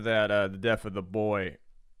briefly into that, the death of the boy,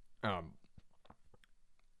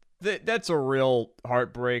 that's a real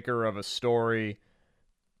heartbreaker of a story.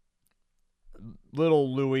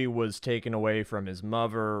 Little Louis was taken away from his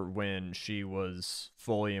mother when she was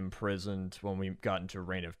fully imprisoned, when we got into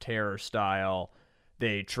Reign of Terror style.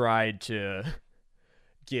 They tried to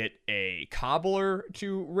get a cobbler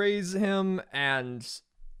to raise him and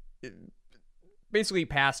basically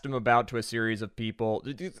passed him about to a series of people.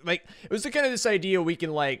 Like, it was the kind of this idea we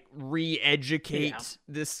can, like, re-educate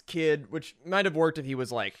this kid, which might have worked if he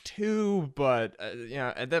was, like, 2, but,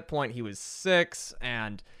 at that point he was 6,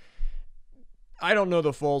 and I don't know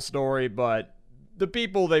the full story, but the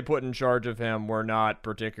people they put in charge of him were not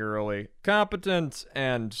particularly competent,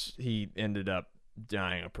 and he ended up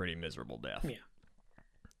dying a pretty miserable death. Yeah.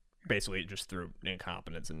 Basically just through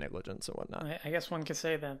incompetence and negligence and whatnot. I guess one could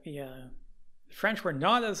say that the French were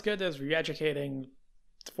not as good as re-educating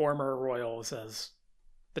former royals as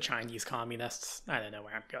the Chinese communists. I don't know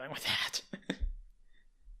where I'm going with that.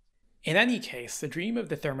 In any case, the dream of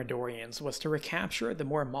the Thermidorians was to recapture the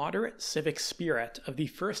more moderate civic spirit of the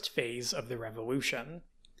first phase of the revolution.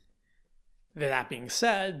 That being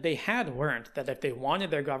said, they had learned that if they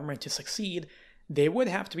wanted their government to succeed, they would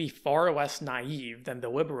have to be far less naive than the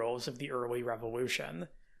liberals of the early revolution.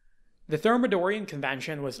 The Thermidorian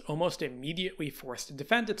Convention was almost immediately forced to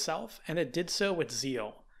defend itself, and it did so with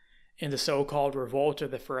zeal. In the so-called Revolt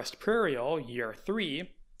of the First Prairial, year 3,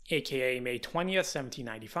 aka May 20th,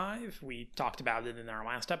 1795, we talked about it in our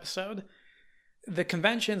last episode, the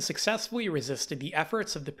convention successfully resisted the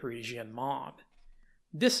efforts of the Parisian mob.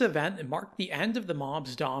 This event marked the end of the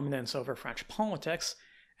mob's dominance over French politics,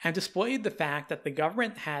 and displayed the fact that the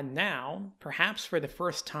government had now, perhaps for the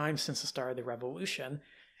first time since the start of the revolution,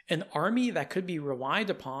 an army that could be relied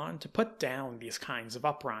upon to put down these kinds of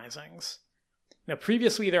uprisings. Now,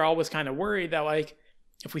 previously, they're always kind of worried that, like,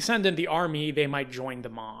 if we send in the army, they might join the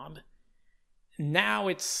mob. Now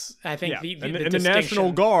it's, I think, the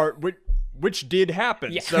National Guard, which did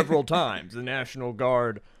happen several times. The National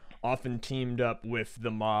Guard often teamed up with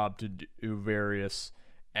the mob to do various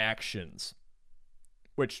actions,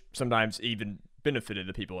 which sometimes even benefited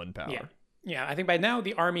the people in power. Yeah, I think by now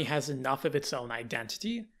the army has enough of its own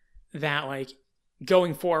identity that, like,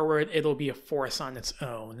 going forward, it'll be a force on its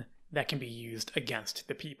own that can be used against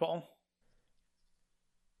the people.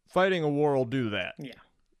 Fighting a war will do that. Yeah.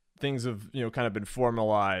 Things have, kind of been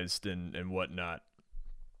formalized and whatnot.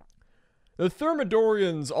 The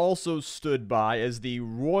Thermidorians also stood by as the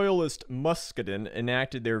royalist Muscadin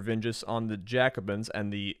enacted their vengeance on the Jacobins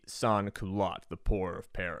and the sans-culottes, the poor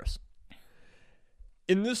of Paris.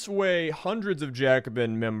 In this way, hundreds of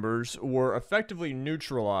Jacobin members were effectively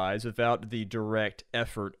neutralized without the direct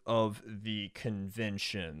effort of the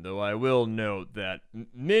convention, though I will note that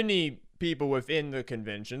many people within the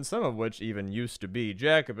convention, some of which even used to be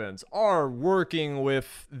Jacobins, are working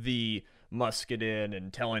with the Muscadin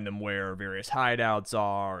and telling them where various hideouts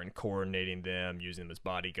are and coordinating them, using them as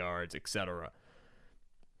bodyguards, etc.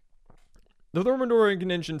 The Thermidorian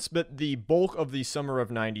Convention spent the bulk of the summer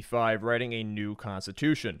of 95 writing a new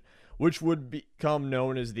constitution, which would become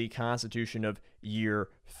known as the Constitution of Year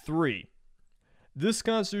 3. This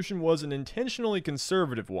constitution was an intentionally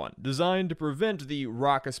conservative one, designed to prevent the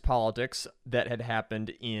raucous politics that had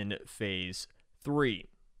happened in Phase 3.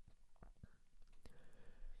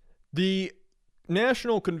 The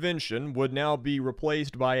National Convention would now be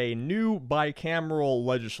replaced by a new bicameral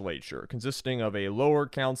legislature, consisting of a lower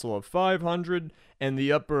council of 500 and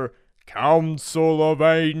the upper Council of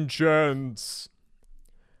Ancients.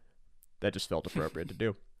 That just felt appropriate to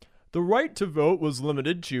do. The right to vote was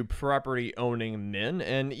limited to property-owning men,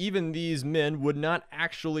 and even these men would not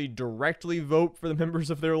actually directly vote for the members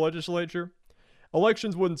of their legislature.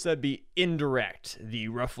 Elections would instead be indirect. The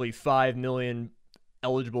roughly 5 million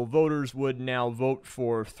eligible voters would now vote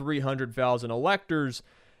for 300,000 electors,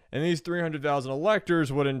 and these 300,000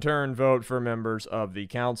 electors would in turn vote for members of the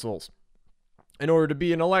councils. In order to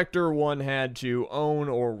be an elector, one had to own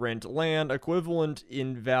or rent land equivalent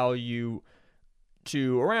in value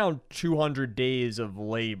to around 200 days of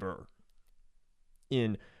labor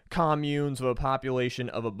in communes of a population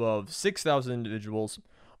of above 6,000 individuals,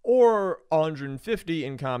 or 150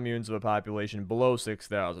 in communes of a population below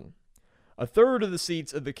 6,000. A third of the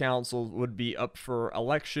seats of the council would be up for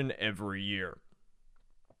election every year.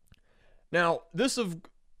 Now, this of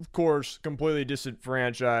course completely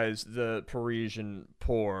disenfranchised the Parisian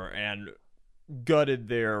poor and gutted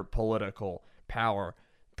their political power.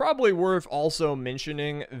 Probably worth also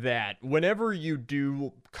mentioning that whenever you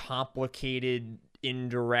do complicated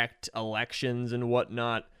indirect elections and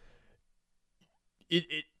whatnot,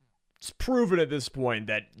 it's proven at this point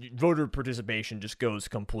that voter participation just goes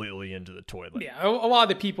completely into the toilet. Yeah, a lot of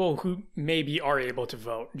the people who maybe are able to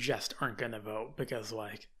vote just aren't going to vote because,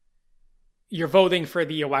 like, you're voting for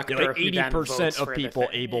the elector. Yeah, like 80% of people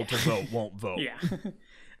able to vote won't vote. Yeah.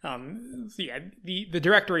 So yeah, the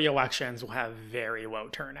directory elections will have very low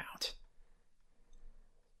turnout.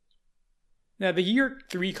 Now, the Year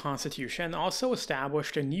 3 Constitution also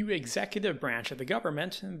established a new executive branch of the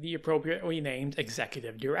government, the appropriately named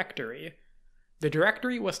Executive Directory. The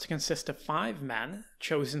Directory was to consist of 5 men,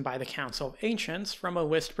 chosen by the Council of Ancients from a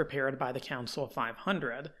list prepared by the Council of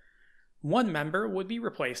 500. 1 member would be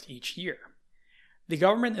replaced each year. The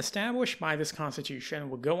government established by this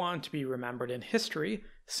constitution would go on to be remembered in history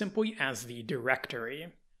simply as the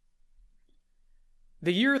Directory.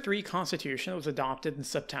 The Year 3 Constitution was adopted in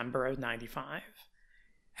September of 95.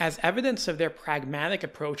 As evidence of their pragmatic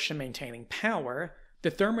approach to maintaining power, the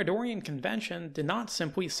Thermidorian Convention did not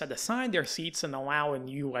simply set aside their seats and allow a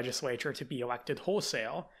new legislature to be elected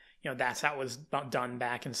wholesale. That's how it was done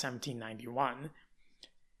back in 1791.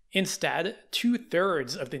 Instead,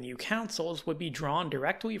 2/3 of the new councils would be drawn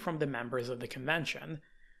directly from the members of the convention.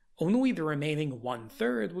 Only the remaining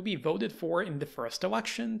 1/3 would be voted for in the first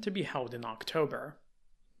election to be held in October.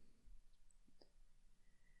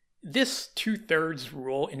 This 2/3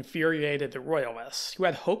 rule infuriated the royalists, who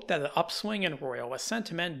had hoped that an upswing in royalist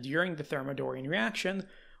sentiment during the Thermidorian reaction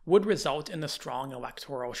would result in a strong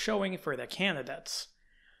electoral showing for their candidates.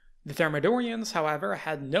 The Thermidorians, however,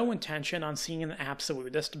 had no intention on seeing an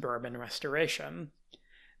absolutist Bourbon restoration.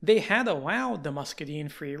 They had allowed the Muscadine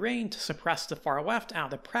free reign to suppress the far left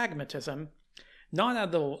out of pragmatism, not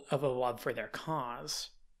out of a love for their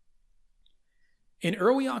cause. In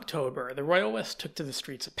early October, the Royalists took to the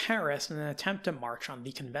streets of Paris in an attempt to march on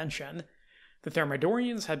the convention. The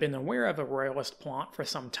Thermidorians had been aware of a Royalist plot for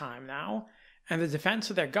some time now, and the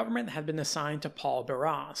defense of their government had been assigned to Paul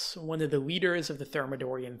Barras, one of the leaders of the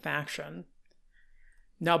Thermidorian faction.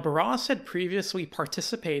 Now, Barras had previously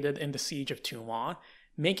participated in the siege of Toulon,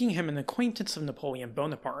 making him an acquaintance of Napoleon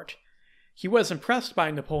Bonaparte. He was impressed by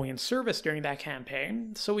Napoleon's service during that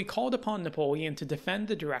campaign, so he called upon Napoleon to defend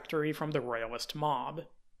the Directory from the royalist mob.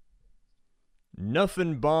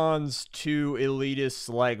 Nothing bonds two elitists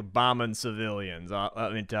like bombing civilians,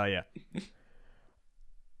 let me tell you.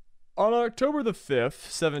 On October the 5th,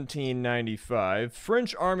 1795,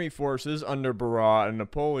 French army forces under Barras and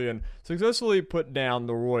Napoleon successfully put down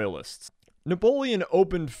the Royalists. Napoleon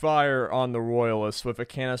opened fire on the Royalists with a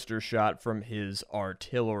canister shot from his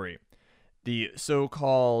artillery. The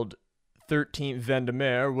so-called 13th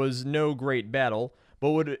Vendemiaire was no great battle, but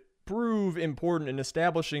would prove important in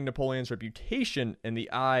establishing Napoleon's reputation in the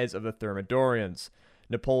eyes of the Thermidorians.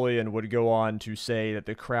 Napoleon would go on to say that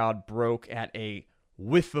the crowd broke at a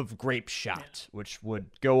whiff of grape shot, which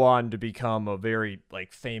would go on to become a very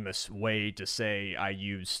famous way to say I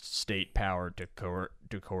used state power to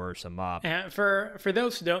coerce a mob. And for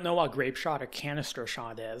those who don't know what grape shot or canister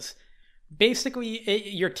shot is, basically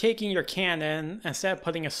you're taking your cannon, instead of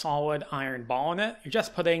putting a solid iron ball in it, you're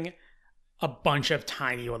just putting a bunch of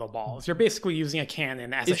tiny little balls. You're basically using a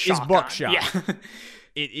cannon as a shotgun. It's buckshot. Yeah.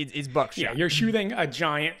 It's buckshot. Yeah, you're shooting a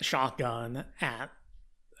giant shotgun at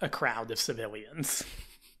a crowd of civilians.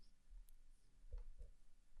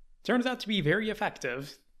 Turns out to be very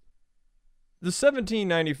effective. The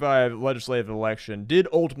 1795 legislative election did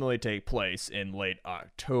ultimately take place in late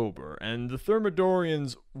October, and the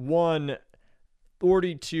Thermidorians won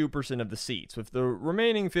 42% of the seats, with the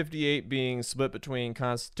remaining 58 being split between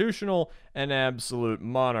constitutional and absolute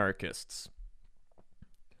monarchists.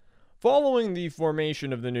 Following the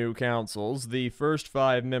formation of the new councils, the first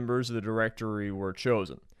 5 members of the Directory were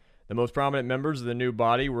chosen. The most prominent members of the new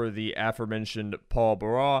body were the aforementioned Paul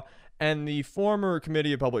Barras and the former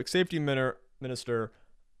Committee of Public Safety Minister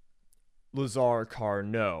Lazare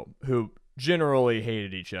Carnot, who generally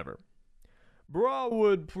hated each other. Barras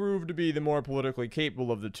would prove to be the more politically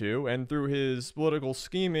capable of the two, and through his political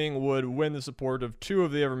scheming would win the support of two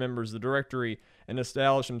of the other members of the Directory and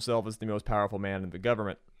establish himself as the most powerful man in the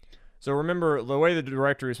government. So remember, the way the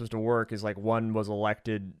Directory is supposed to work is like one was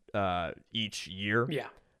elected each year. Yeah.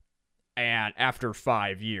 And after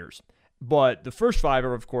 5 years. But the first 5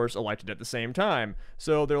 are, of course, elected at the same time.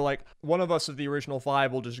 So they're like, one of us of the original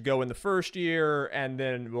 5 will just go in the first year, and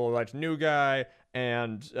then we'll elect a new guy,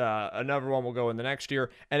 and another one will go in the next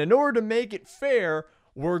year. And in order to make it fair,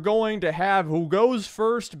 we're going to have who goes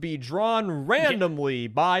first be drawn randomly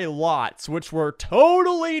by lots, which were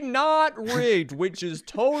totally not rigged, which is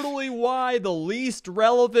totally why the least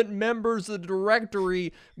relevant members of the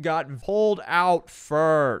Directory got pulled out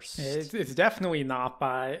first. It's definitely not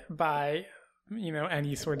by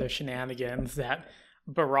any sort of shenanigans that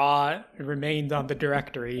Barras remained on the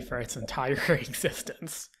Directory for its entire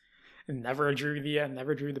existence and never drew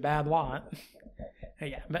the bad lot.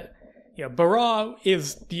 Yeah, but Barras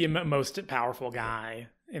is the most powerful guy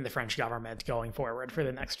in the French government going forward for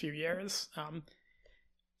the next few years.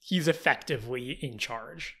 He's effectively in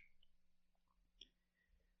charge.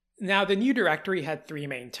 Now, the new Directory had 3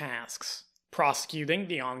 main tasks: prosecuting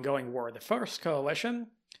the ongoing War of the First Coalition,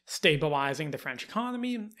 stabilizing the French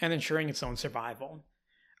economy, and ensuring its own survival.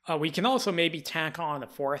 We can also maybe tack on a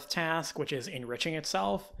 4th task, which is enriching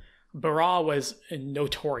itself. Barras was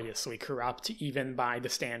notoriously corrupt, even by the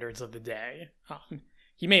standards of the day.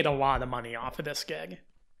 He made a lot of money off of this gig.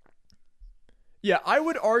 Yeah, I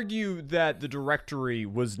would argue that the Directory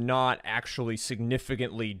was not actually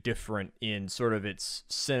significantly different in sort of its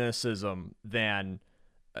cynicism than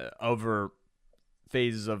other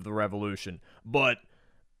phases of the revolution. But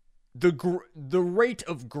the rate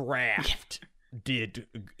of graft did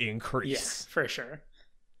increase. Yes, for sure.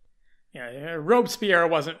 Robespierre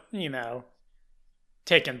wasn't,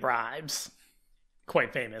 taking bribes,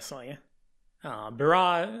 quite famously.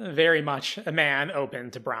 Barras, very much a man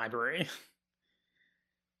open to bribery.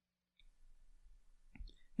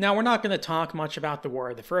 Now, we're not going to talk much about the War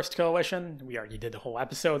of the First Coalition. We already did a whole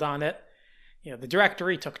episode on it. The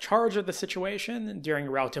Directory took charge of the situation during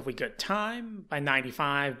a relatively good time. By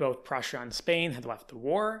 95, both Prussia and Spain had left the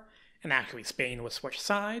war, and actually Spain was switched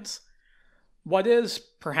sides. What is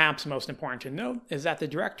perhaps most important to note is that the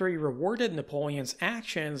Directory rewarded Napoleon's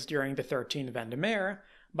actions during the 13th Vendémiaire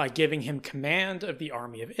by giving him command of the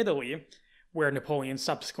Army of Italy, where Napoleon's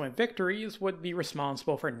subsequent victories would be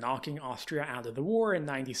responsible for knocking Austria out of the war in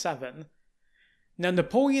 97. Now,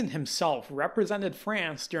 Napoleon himself represented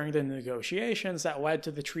France during the negotiations that led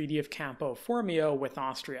to the Treaty of Campo Formio with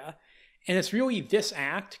Austria, and it's really this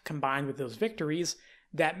act, combined with those victories,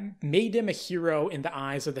 that made him a hero in the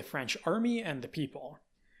eyes of the French army and the people.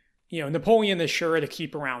 Napoleon is sure to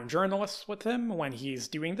keep around journalists with him when he's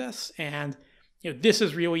doing this, and this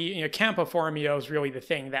is really, Campo Formio is really the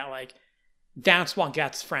thing that, that's what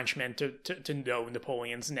gets Frenchmen to know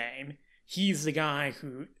Napoleon's name. He's the guy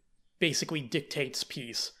who basically dictates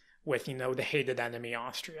peace with, the hated enemy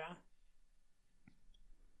Austria.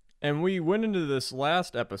 And we went into this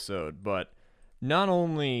last episode, but not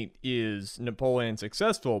only is Napoleon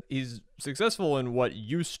successful, he's successful in what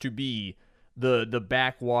used to be the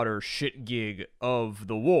backwater shit gig of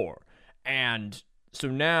the war. And so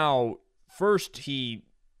now, first he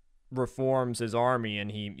reforms his army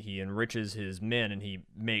and he enriches his men and he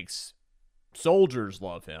makes soldiers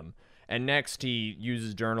love him. And next he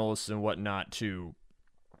uses journalists and whatnot to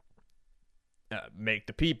make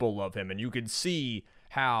the people love him. And you could see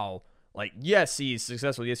how, yes, he's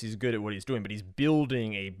successful, yes, he's good at what he's doing, but he's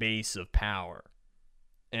building a base of power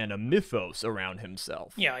and a mythos around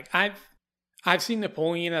himself. Yeah, I've seen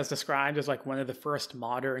Napoleon as described as one of the first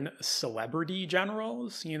modern celebrity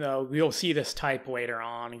generals. We'll see this type later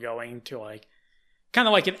on going to kind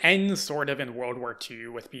of it ends sort of in World War II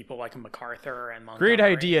with people like MacArthur and Montgomery. Great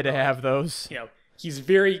idea to have those. He's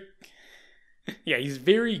very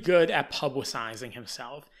good at publicizing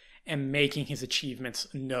himself and making his achievements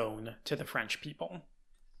known to the French people.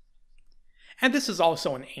 And this is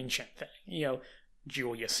also an ancient thing.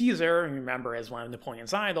 Julius Caesar, remember as one of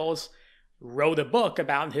Napoleon's idols, wrote a book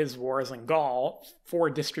about his wars in Gaul for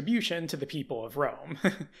distribution to the people of Rome.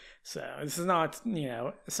 So this is not,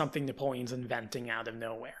 something Napoleon's inventing out of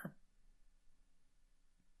nowhere.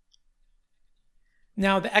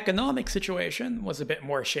 Now, the economic situation was a bit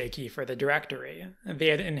more shaky for the Directory. They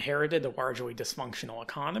had inherited a largely dysfunctional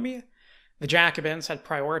economy. The Jacobins had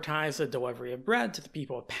prioritized the delivery of bread to the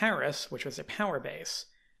people of Paris, which was their power base.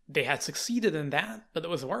 They had succeeded in that, but it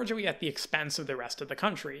was largely at the expense of the rest of the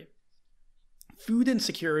country. Food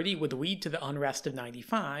insecurity would lead to the unrest of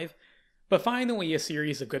 95, but finally a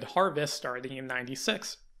series of good harvests starting in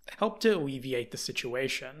 96 helped to alleviate the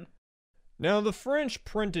situation. Now, the French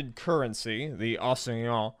printed currency, the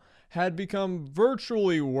assignat, had become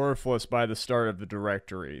virtually worthless by the start of the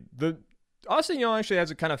Directory. The assignat actually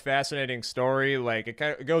has a kind of fascinating story. Like,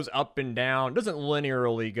 it goes up and down. It doesn't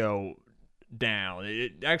linearly go down.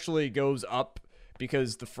 It actually goes up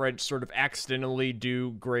because the French sort of accidentally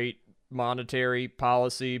do great monetary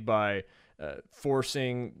policy by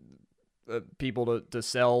forcing people to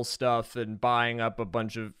sell stuff and buying up a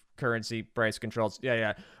bunch of currency price controls.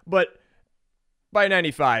 Yeah. But by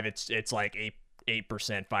 95, it's like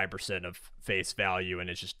 8%, 5% of face value, and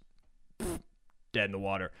it's just dead in the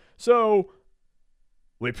water. So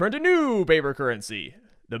we print a new paper currency,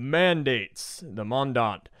 the mandates, the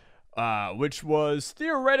mandant, which was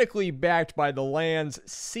theoretically backed by the lands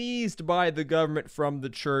seized by the government from the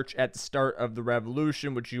church at the start of the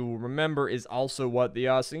revolution, which you will remember is also what the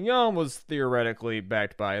assignat was theoretically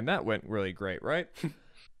backed by, and that went really great, right?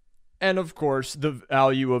 And of course, the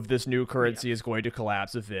value of this new currency is going to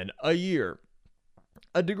collapse within a year.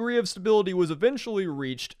 A degree of stability was eventually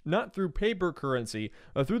reached not through paper currency,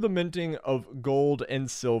 but through the minting of gold and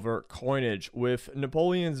silver coinage, with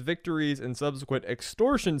Napoleon's victories and subsequent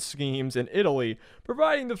extortion schemes in Italy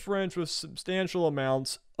providing the French with substantial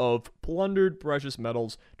amounts of plundered precious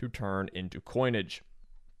metals to turn into coinage.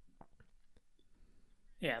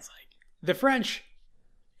 Yeah, it's like the French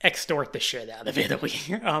extort the shit out of Italy.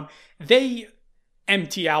 They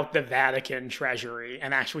empty out the Vatican treasury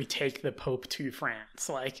and actually take the Pope to France.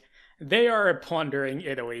 Like, they are plundering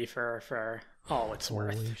Italy for all it's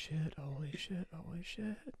worth. Holy shit.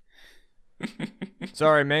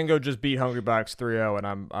 Sorry, Mango just beat Hungrybox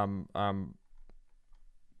 3-0, and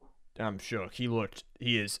I'm shook. He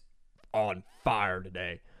is on fire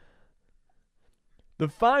today. The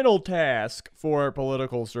final task for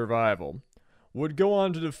political survival would go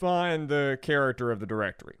on to define the character of the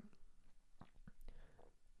Directory.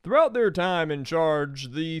 Throughout their time in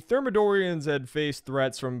charge, the Thermidorians had faced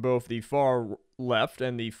threats from both the far left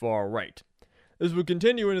and the far right. This would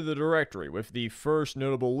continue into the Directory, with the first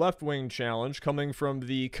notable left-wing challenge coming from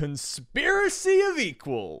the Conspiracy of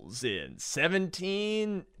Equals in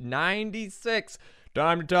 1796.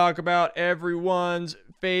 Time to talk about everyone's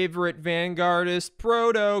favorite vanguardist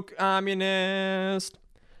proto-communist.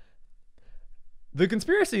 The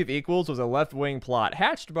Conspiracy of Equals was a left-wing plot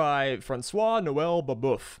hatched by François-Noël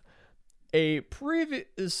Babeuf, a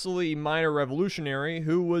previously minor revolutionary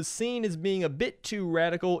who was seen as being a bit too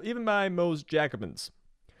radical even by most Jacobins.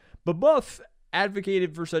 Babeuf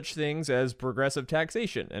advocated for such things as progressive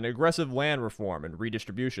taxation and aggressive land reform and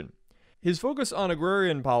redistribution. His focus on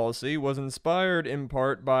agrarian policy was inspired in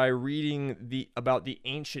part by reading about the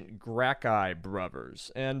ancient Gracchi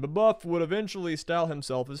brothers, and Babeuf would eventually style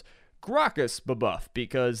himself as Gracchus Babeuf,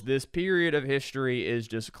 because this period of history is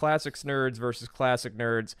just classics nerds versus classic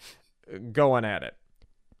nerds going at it.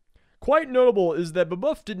 Quite notable is that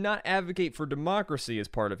Babeuf did not advocate for democracy as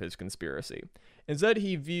part of his conspiracy. Instead,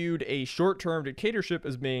 he viewed a short-term dictatorship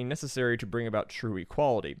as being necessary to bring about true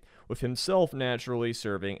equality, with himself naturally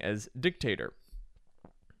serving as dictator.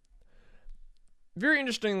 Very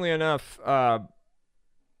interestingly enough,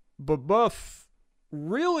 Babeuf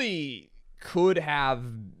really could have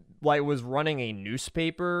was running a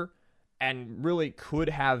newspaper and really could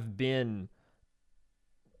have been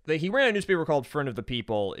he ran a newspaper called Friend of the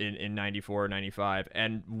People in 94 or 95,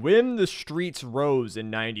 and when the streets rose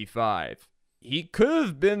in 95, he could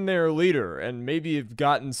have been their leader and maybe have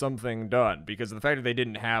gotten something done, because the fact that they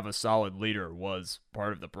didn't have a solid leader was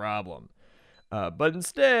part of the problem. But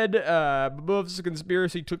instead, Babeuf's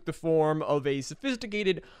conspiracy took the form of a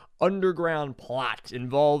sophisticated underground plot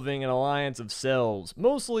involving an alliance of cells,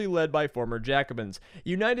 mostly led by former Jacobins,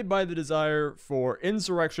 united by the desire for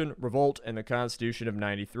insurrection, revolt, and the Constitution of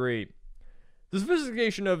 93. The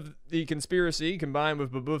sophistication of the conspiracy, combined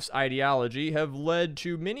with Babeuf's ideology, have led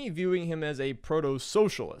to many viewing him as a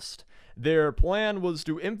proto-socialist. Their plan was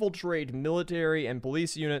to infiltrate military and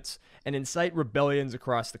police units and incite rebellions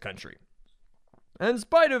across the country. In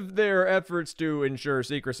spite of their efforts to ensure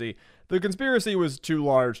secrecy, the conspiracy was too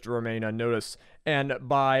large to remain unnoticed, and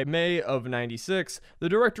by May of 96, the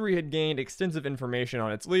Directory had gained extensive information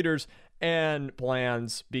on its leaders and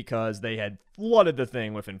plans because they had flooded the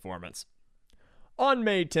thing with informants. On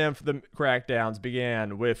May 10th, the crackdowns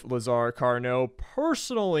began, with Lazare Carnot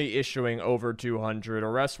personally issuing over 200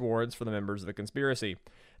 arrest warrants for the members of the conspiracy.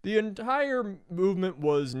 The entire movement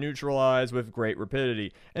was neutralized with great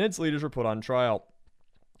rapidity, and its leaders were put on trial.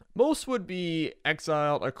 Most would be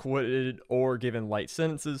exiled, acquitted, or given light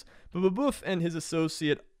sentences, but Babeuf and his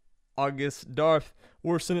associate Auguste Darth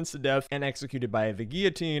were sentenced to death and executed by the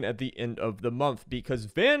guillotine at the end of the month because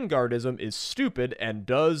vanguardism is stupid and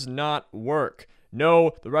does not work.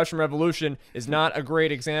 No, the Russian Revolution is not a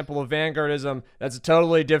great example of vanguardism. That's a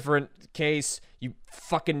totally different case. You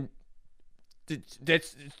fucking...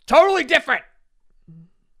 It's totally different!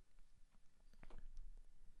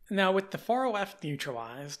 Now, with the far left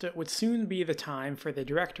neutralized, it would soon be the time for the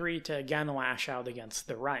Directory to again lash out against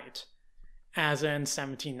the right. As in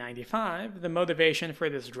 1795, the motivation for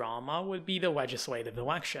this drama would be the legislative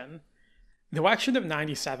election. The election of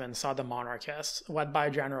 97 saw the monarchists, led by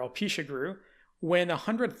General Pichegru, win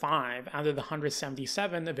 105 out of the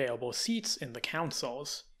 177 available seats in the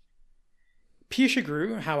councils.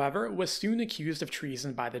 Pichegru, however, was soon accused of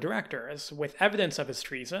treason by the directors, with evidence of his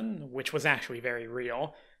treason, which was actually very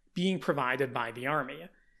real, being provided by the army.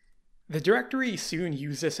 The Directory soon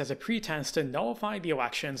used this as a pretense to nullify the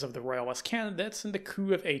elections of the royalist candidates in the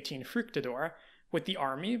coup of 18 Fructidor, with the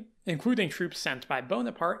army, including troops sent by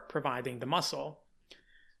Bonaparte, providing the muscle.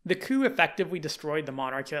 The coup effectively destroyed the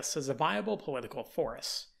monarchists as a viable political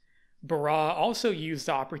force. Barras also used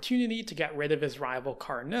the opportunity to get rid of his rival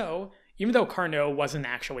Carnot, even though Carnot wasn't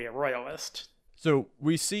actually a royalist. So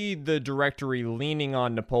we see the Directory leaning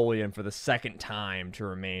on Napoleon for the second time to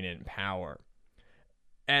remain in power.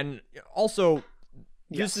 And also,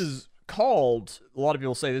 this is called, a lot of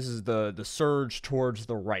people say this is the surge towards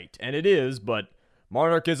the right. And it is, but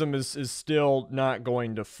monarchism is still not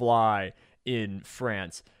going to fly in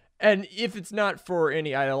France. And if it's not for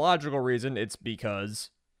any ideological reason, it's because,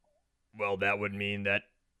 well, that would mean that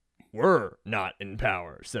we're not in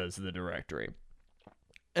power, says the Directory.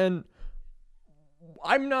 And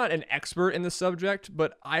I'm not an expert in the subject,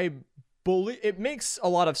 but I believe it makes a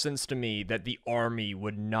lot of sense to me that the army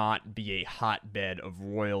would not be a hotbed of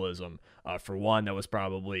royalism. For one, that was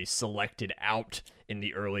probably selected out in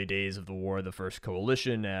the early days of the War of the First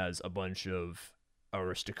Coalition as a bunch of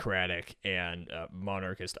aristocratic and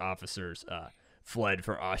monarchist officers fled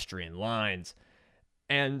for Austrian lines.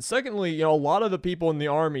 And secondly, a lot of the people in the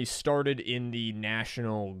army started in the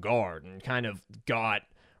National Guard and kind of got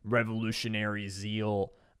revolutionary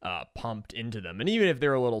zeal pumped into them. And even if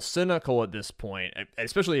they're a little cynical at this point,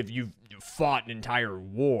 especially if you've fought an entire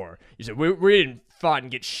war, you said, we didn't fight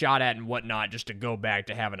and get shot at and whatnot just to go back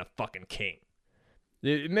to having a fucking king.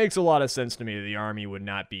 It makes a lot of sense to me that the army would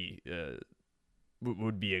not be,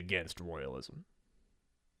 would be against royalism.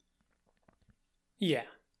 Yeah.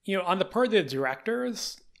 On the part of the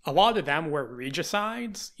directors, a lot of them were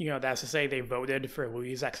regicides. That's to say they voted for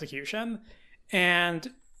Louis' execution. And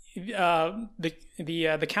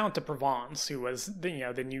the Count de Provence, who was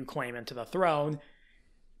the new claimant to the throne,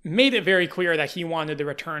 made it very clear that he wanted to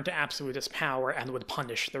return to absolutist power and would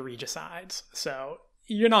punish the regicides. So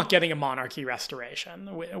you're not getting a monarchy restoration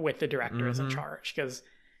with the directors in charge, because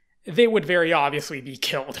they would very obviously be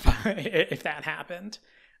killed if that happened.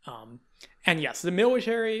 And yes, the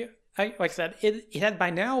military, like I said, it had by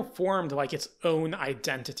now formed like its own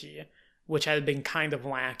identity, which had been kind of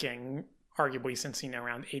lacking arguably since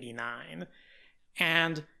around 89.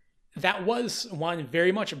 And that was one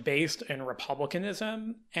very much based in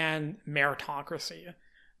republicanism and meritocracy.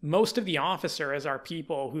 Most of the officers are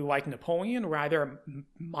people who, like Napoleon, were either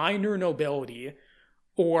minor nobility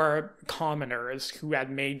or commoners who had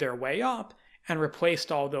made their way up and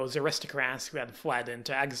replaced all those aristocrats who had fled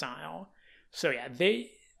into exile. So yeah, they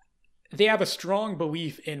have a strong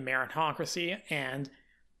belief in meritocracy and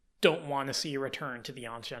don't want to see a return to the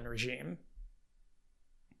ancien regime.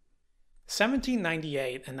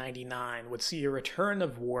 1798 and 99 would see a return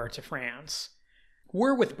of war to France.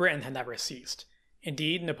 War with Britain had never ceased.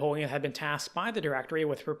 Indeed, Napoleon had been tasked by the Directory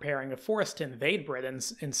with preparing a force to invade Britain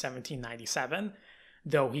in 1797,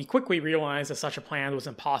 though he quickly realized that such a plan was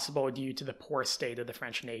impossible due to the poor state of the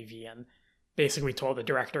French Navy and basically told the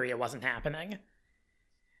Directory it wasn't happening.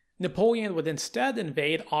 Napoleon would instead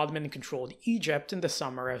invade Ottoman-controlled Egypt in the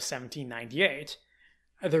summer of 1798.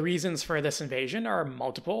 The reasons for this invasion are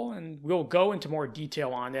multiple, and we'll go into more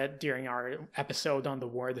detail on it during our episode on the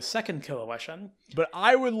War of the Second Coalition. But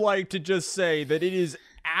I would like to just say that it is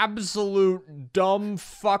absolute dumb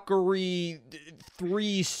fuckery,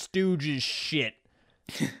 Three Stooges shit,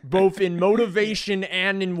 both in motivation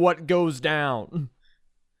and in what goes down.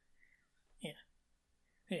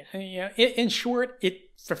 Yeah. In short,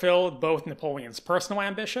 it fulfilled both Napoleon's personal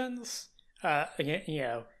ambitions.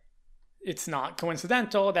 It's not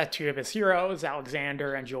coincidental that two of his heroes,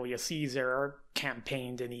 Alexander and Julius Caesar,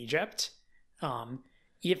 campaigned in Egypt.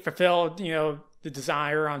 it fulfilled, the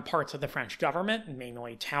desire on parts of the French government,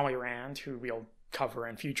 mainly Talleyrand, who we'll cover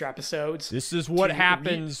in future episodes. This is what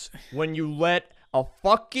happens when you let a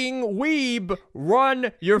fucking weeb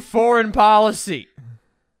run your foreign policy.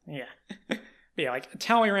 Yeah. Yeah, like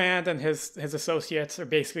Talleyrand and his associates are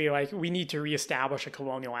basically like, we need to reestablish a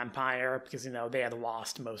colonial empire because, they had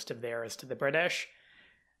lost most of theirs to the British.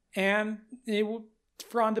 And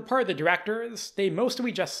from the part of the directors, they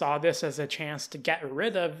mostly just saw this as a chance to get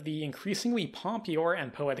rid of the increasingly popular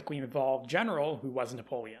and politically involved general who was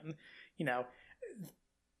Napoleon.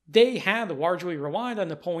 They had largely relied on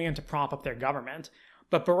Napoleon to prop up their government,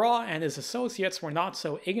 but Barras and his associates were not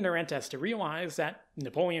so ignorant as to realize that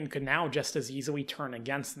Napoleon could now just as easily turn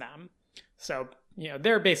against them. So,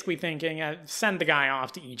 they're basically thinking, send the guy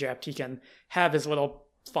off to Egypt, he can have his little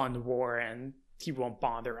fun war and he won't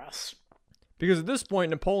bother us. Because at this point,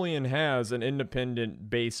 Napoleon has an independent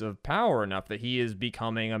base of power enough that he is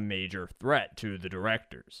becoming a major threat to the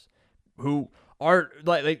directors, who are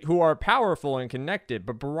who are powerful and connected,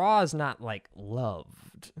 but Barras is not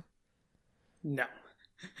loved. No.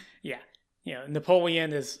 Yeah.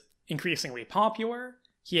 Napoleon is increasingly popular.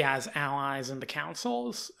 He has allies in the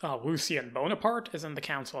councils. Lucien Bonaparte is in the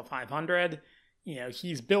Council of 500.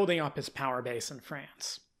 He's building up his power base in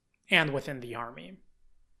France and within the army.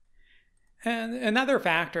 And another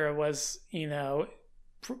factor was,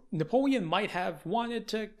 Napoleon might have wanted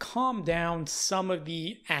to calm down some of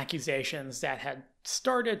the accusations that had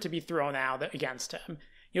started to be thrown out against him.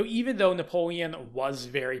 Even though Napoleon was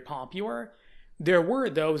very popular, there were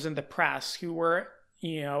those in the press who were,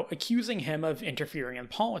 accusing him of interfering in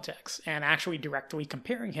politics and actually directly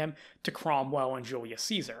comparing him to Cromwell and Julius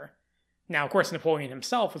Caesar. Now, of course, Napoleon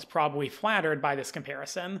himself was probably flattered by this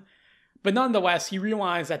comparison, but nonetheless, he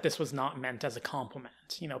realized that this was not meant as a compliment.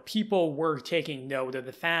 People were taking note of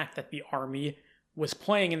the fact that the army was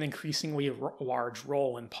playing an increasingly large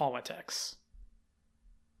role in politics.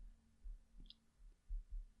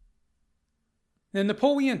 Then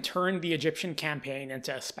Napoleon turned the Egyptian campaign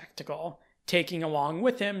into a spectacle, taking along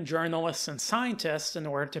with him journalists and scientists in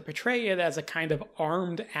order to portray it as a kind of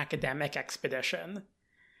armed academic expedition.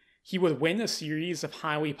 He would win a series of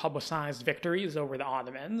highly publicized victories over the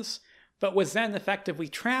Ottomans, but was then effectively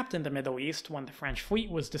trapped in the Middle East when the French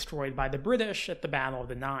fleet was destroyed by the British at the Battle of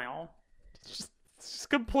the Nile. Just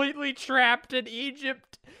completely trapped in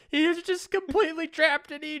Egypt. He is just completely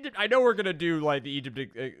trapped in Egypt. I know we're going to do, the Egypt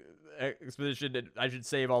expedition, and I should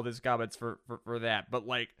save all these comments for that, but,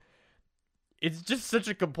 it's just such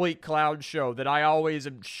a complete clown show that I always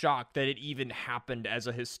am shocked that it even happened as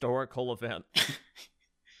a historical event.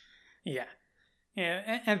 Yeah.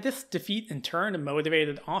 And this defeat in turn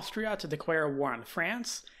motivated Austria to declare war on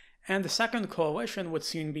France, and the Second Coalition would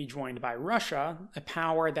soon be joined by Russia, a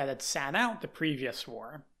power that had sat out the previous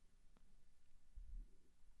war.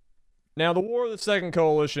 Now, the War of the Second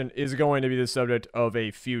Coalition is going to be the subject of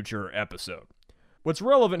a future episode. What's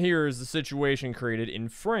relevant here is the situation created in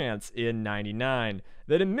France in 99,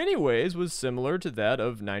 that in many ways was similar to that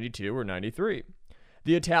of 92 or 93.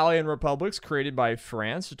 The Italian republics created by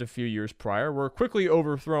France just a few years prior were quickly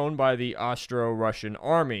overthrown by the Austro-Russian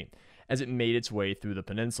army as it made its way through the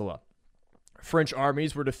peninsula. French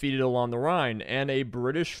armies were defeated along the Rhine, and a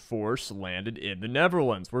British force landed in the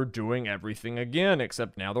Netherlands. We're doing everything again,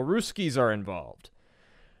 except now the Ruskies are involved.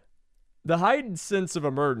 The heightened sense of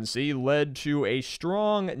emergency led to a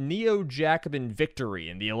strong neo-Jacobin victory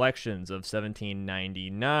in the elections of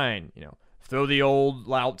 1799. Throw the old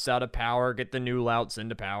louts out of power, get the new louts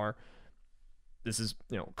into power. This is,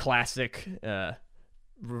 classic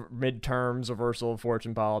midterms reversal of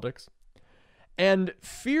fortune politics. And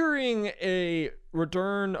fearing a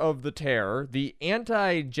return of the terror, the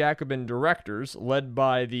anti-Jacobin directors, led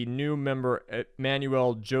by the new member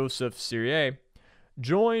Emmanuel Joseph Cyrier,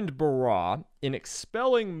 joined Barras in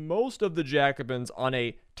expelling most of the Jacobins on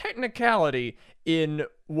a technicality in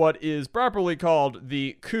what is properly called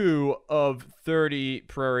the coup of 30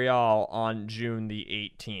 Prairial on June the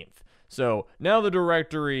 18th. So now the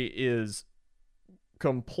Directory is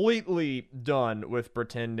completely done with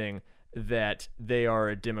pretending that they are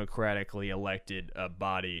a democratically elected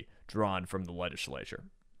body drawn from the legislature.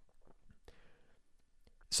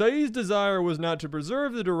 Said's desire was not to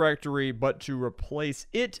preserve the Directory, but to replace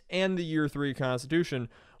it and the Year 3 Constitution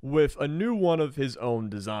with a new one of his own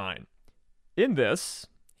design. In this,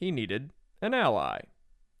 he needed an ally.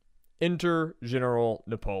 Enter General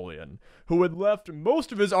Napoleon, who had left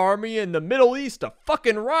most of his army in the Middle East to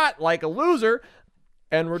fucking rot like a loser,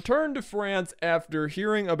 and returned to France after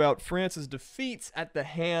hearing about France's defeats at the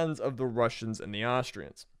hands of the Russians and the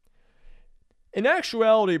Austrians. In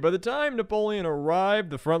actuality, by the time Napoleon arrived,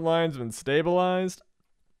 the front lines had been stabilized.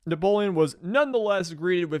 Napoleon was nonetheless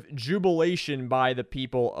greeted with jubilation by the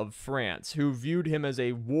people of France, who viewed him as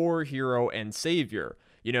a war hero and savior.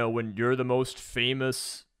 You know, when you're the most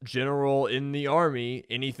famous general in the army,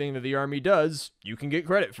 anything that the army does, you can get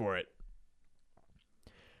credit for it.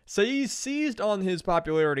 Sieyès seized on his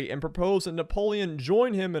popularity and proposed that Napoleon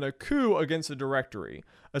join him in a coup against the Directory,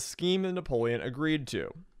 a scheme that Napoleon agreed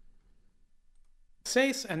to.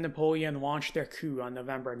 Sieyès and Napoleon launched their coup on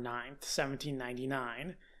November 9th,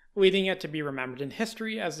 1799, leading it to be remembered in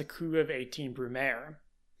history as the coup of 18 Brumaire.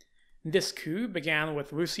 This coup began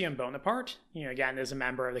with Lucien Bonaparte, again as a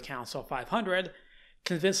member of the Council of 500,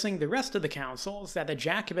 convincing the rest of the councils that a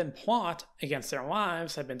Jacobin plot against their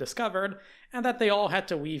lives had been discovered and that they all had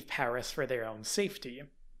to leave Paris for their own safety.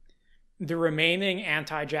 The remaining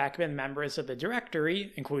anti-Jacobin members of the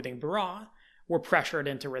Directory, including Barras, were pressured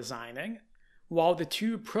into resigning, while the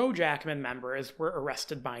 2 pro-Jacobin members were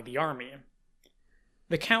arrested by the army.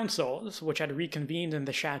 The councils, which had reconvened in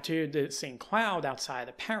the Château de Saint-Cloud outside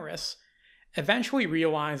of Paris, eventually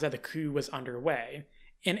realized that a coup was underway,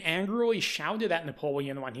 and angrily shouted at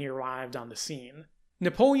Napoleon when he arrived on the scene.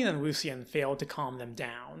 Napoleon and Lucien failed to calm them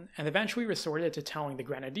down, and eventually resorted to telling the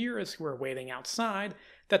grenadiers who were waiting outside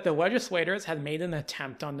that the legislators had made an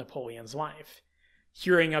attempt on Napoleon's life.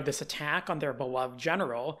 Hearing of this attack on their beloved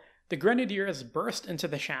general, the grenadiers burst into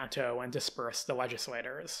the chateau and dispersed the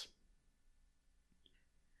legislators.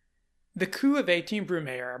 The coup of 18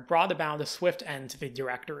 Brumaire brought about a swift end to the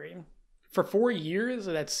Directory. For 4 years,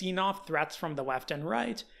 it had seen off threats from the left and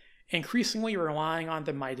right, increasingly relying on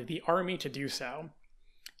the might of the army to do so.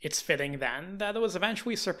 It's fitting, then, that it was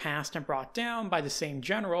eventually surpassed and brought down by the same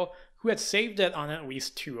general who had saved it on at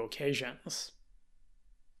least 2 occasions.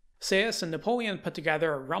 Sieyès and Napoleon put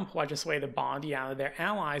together a rump legislative body out of their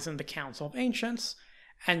allies in the Council of Ancients,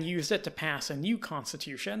 and used it to pass a new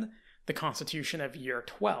constitution, the Constitution of Year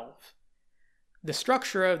 12. The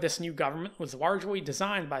structure of this new government was largely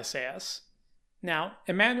designed by Sieyès. Now,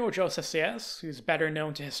 Emmanuel Joseph Sieyès, who's better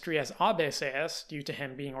known to history as Abbé Sieyès due to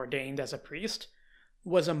him being ordained as a priest,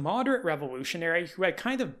 was a moderate revolutionary who had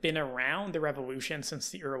kind of been around the revolution since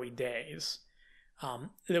the early days.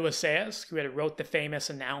 It was Sieyès who had wrote the famous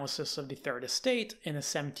analysis of the Third Estate in a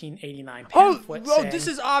 1789 pamphlet. This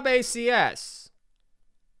is Abbé Sieyès.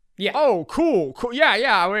 Yeah. Oh, cool.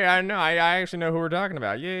 Yeah. Wait, I know. I actually know who we're talking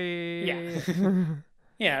about. Yay. Yeah.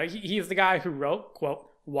 Yeah, he's the guy who wrote,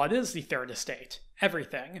 quote, "What is the Third Estate?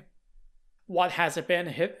 Everything. What has it been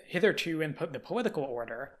hitherto in the political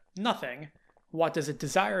order? Nothing. What does it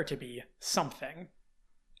desire to be? Something."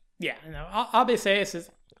 Yeah, Abbé Sieyès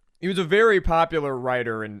is... He was a very popular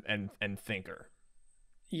writer and thinker.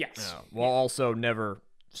 Yes. While also never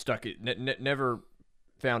never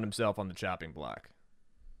found himself on the chopping block.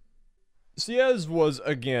 Sieyès was,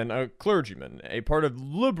 again, a clergyman, a part of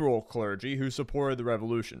liberal clergy who supported the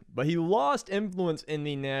revolution, but he lost influence in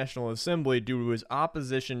the National Assembly due to his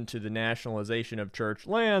opposition to the nationalization of church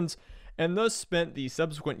lands, and thus spent the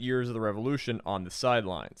subsequent years of the revolution on the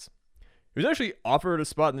sidelines. He was actually offered a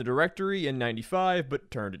spot in the Directory in 95, but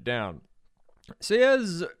turned it down.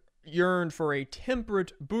 Sieyès yearned for a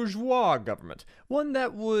temperate bourgeois government, one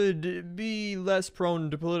that would be less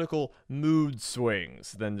prone to political mood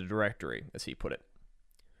swings than the Directory, as he put it.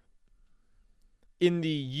 In the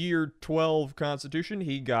Year 12 Constitution,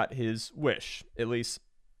 he got his wish, at least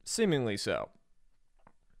seemingly so.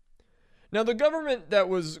 Now, the government that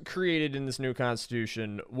was created in this new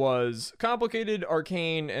constitution was complicated,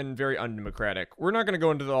 arcane, and very undemocratic. We're not going to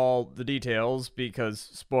go into all the details because,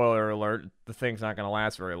 spoiler alert, the thing's not going to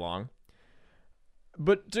last very long.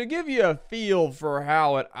 But to give you a feel for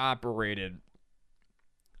how it operated,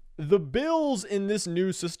 the bills in this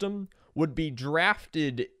new system would be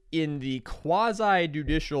drafted in the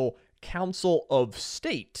quasi-judicial Council of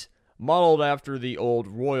State, modeled after the old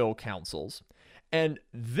royal councils. And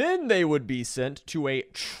then they would be sent to a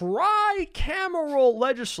tricameral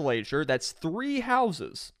legislature, that's 3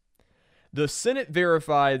 houses. The Senate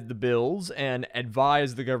verified the bills and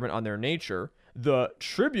advised the government on their nature. The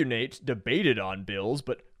tribunate debated on bills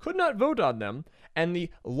but could not vote on them. And the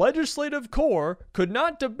legislative corps could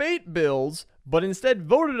not debate bills but instead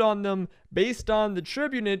voted on them based on the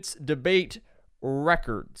tribunate's debate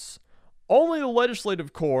records. Only the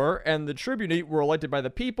legislative corps and the tribunate were elected by the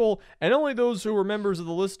people, and only those who were members of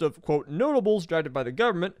the list of, quote, notables drafted by the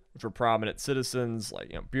government, which were prominent citizens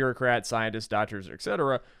like bureaucrats, scientists, doctors,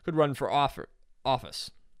 etc., could run for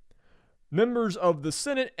office. Members of the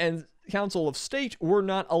Senate and Council of State were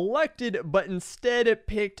not elected, but instead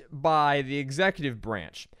picked by the executive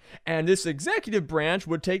branch. And this executive branch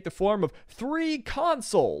would take the form of 3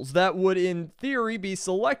 consuls that would, in theory, be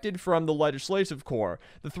selected from the legislative corps.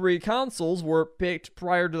 The 3 consuls were picked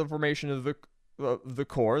prior to the formation of the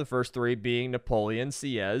corps, the first 3 being Napoleon,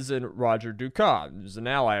 Sieyès, and Roger Dukas, who's an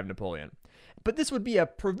ally of Napoleon. But this would be a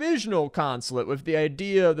provisional consulate, with the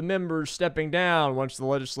idea of the members stepping down once the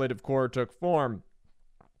legislative corps took form.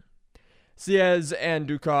 Sieyès and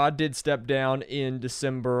Dukas did step down in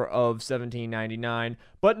December of 1799,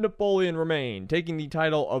 but Napoleon remained, taking the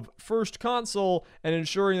title of First Consul and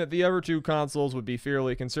ensuring that the other 2 consuls would be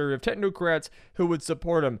fairly conservative technocrats who would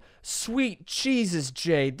support him. Sweet Jesus,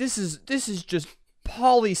 Jay, this is just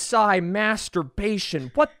poli-sci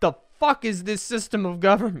masturbation. What the fuck is this system of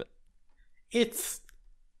government? It's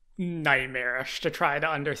nightmarish to try to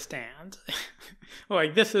understand.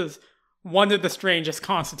 Like, this is one of the strangest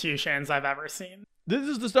constitutions I've ever seen. This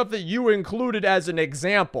is the stuff that you included as an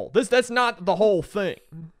example. That's not the whole thing.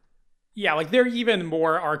 Yeah, like, there are even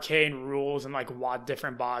more arcane rules and, like, what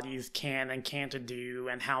different bodies can and can't do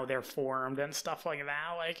and how they're formed and stuff like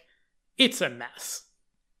that. Like, it's a mess.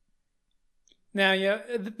 Now, yeah,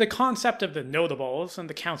 the concept of the notables and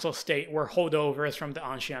the council state were holdovers from the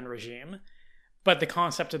Ancien regime. But the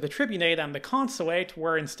concept of the tribunate and the consulate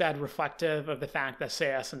were instead reflective of the fact that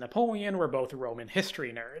Sieyès and Napoleon were both Roman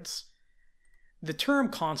history nerds. The term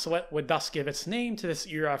consulate would thus give its name to this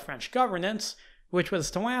era of French governance, which was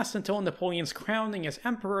to last until Napoleon's crowning as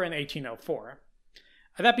emperor in 1804.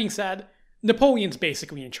 That being said, Napoleon's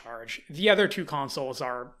basically in charge. The other 2 consuls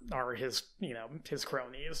are his, his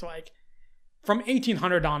cronies. Like, from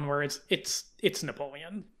 1800 onwards, it's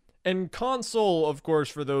Napoleon. And consul, of course,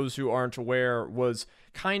 for those who aren't aware, was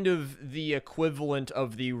kind of the equivalent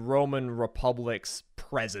of the Roman Republic's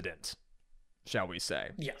president, shall we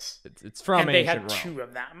say. Yes. It's from ancient Rome. And they had 2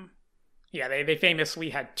 of them. Yeah, they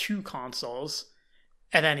famously had 2 consuls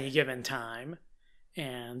at any given time,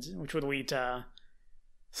 and which would lead to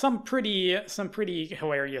some pretty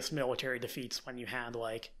hilarious military defeats when you had,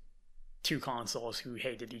 like, 2 consuls who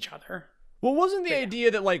hated each other. Well, wasn't the idea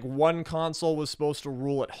that, like, one consul was supposed to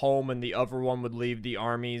rule at home and the other one would leave the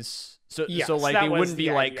armies? So like, they wouldn't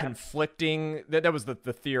be, like, conflicting? That was the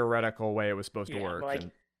theoretical way it was supposed to work. Like,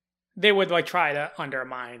 they would, like, try to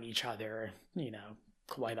undermine each other,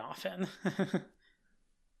 quite often.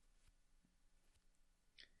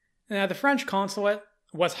 Now, the French consulate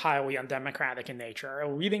was highly undemocratic in nature,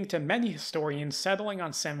 leading to many historians settling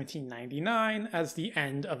on 1799 as the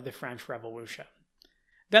end of the French Revolution.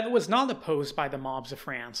 That it was not opposed by the mobs of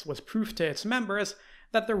France was proof to its members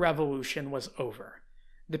that the revolution was over.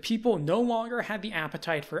 The people no longer had the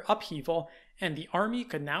appetite for upheaval, and the army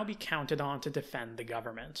could now be counted on to defend the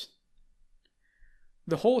government.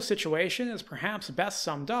 The whole situation is perhaps best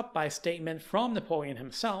summed up by a statement from Napoleon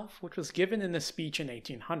himself, which was given in a speech in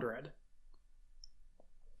 1800.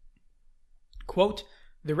 Quote,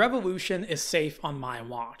 "The revolution is safe on my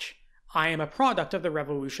watch. I am a product of the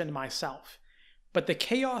revolution myself. But the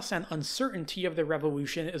chaos and uncertainty of the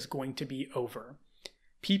revolution is going to be over.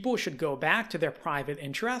 People should go back to their private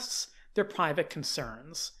interests, their private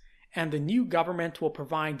concerns, and the new government will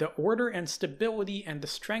provide the order and stability and the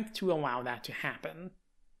strength to allow that to happen."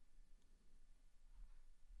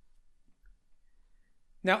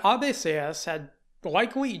 Now, Abbé Sieyès had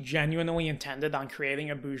likely genuinely intended on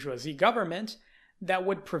creating a bourgeoisie government that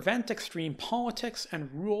would prevent extreme politics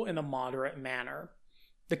and rule in a moderate manner.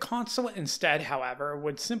 The consulate instead, however,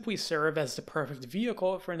 would simply serve as the perfect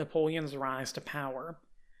vehicle for Napoleon's rise to power.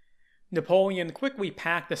 Napoleon quickly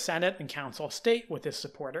packed the Senate and Council of State with his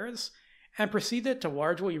supporters, and proceeded to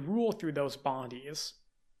largely rule through those bodies.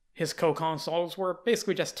 His co-consuls were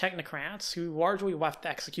basically just technocrats who largely left the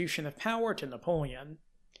execution of power to Napoleon.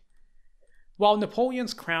 While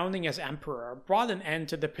Napoleon's crowning as emperor brought an end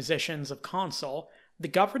to the positions of consul, the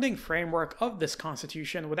governing framework of this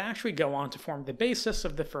constitution would actually go on to form the basis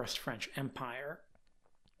of the First French Empire.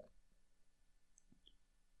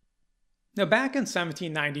 Now, back in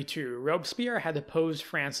 1792, Robespierre had opposed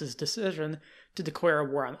France's decision to declare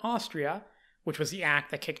war on Austria, which was the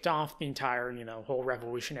act that kicked off the entire, whole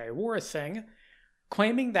Revolutionary War thing,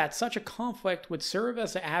 claiming that such a conflict would serve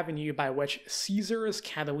as the avenue by which Caesars,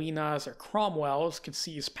 Catalinas, or Cromwells could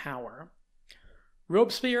seize power.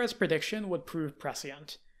 Robespierre's prediction would prove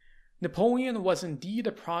prescient. Napoleon was indeed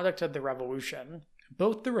a product of the Revolution.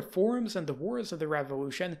 Both the reforms and the wars of the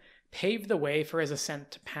Revolution paved the way for his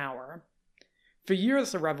ascent to power. For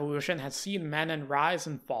years, the Revolution had seen men rise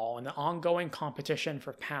and fall in the ongoing competition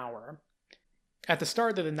for power. At the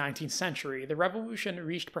start of the 19th century, the revolution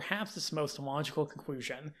reached perhaps its most logical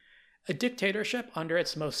conclusion, a dictatorship under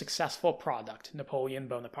its most successful product, Napoleon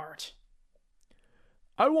Bonaparte.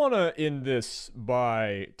 I want to end this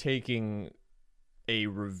by taking a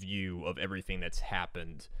review of everything that's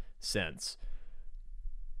happened since.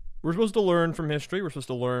 We're supposed to learn from history. We're supposed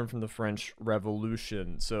to learn from the French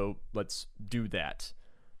Revolution. So let's do that.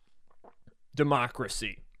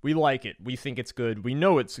 Democracy. We like it. We think it's good. We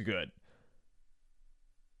know it's good.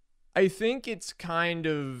 I think it's kind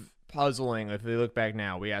of puzzling if they look back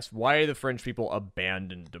now. We ask, why the French people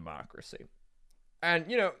abandoned democracy? And,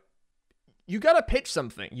 you got to pitch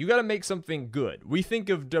something. You got to make something good. We think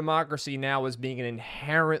of democracy now as being an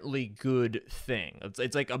inherently good thing.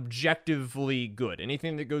 It's like objectively good.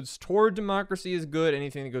 Anything that goes toward democracy is good.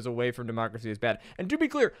 Anything that goes away from democracy is bad. And to be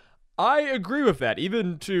clear, I agree with that,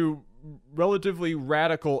 even to relatively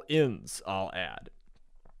radical ends, I'll add.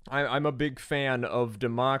 I'm a big fan of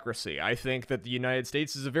democracy. I think that the United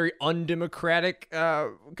States is a very undemocratic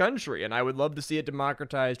country, and I would love to see it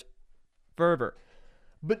democratized further.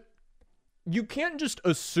 But you can't just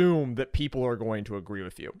assume that people are going to agree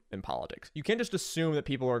with you in politics. You can't just assume that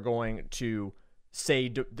people are going to say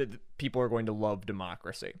that people are going to love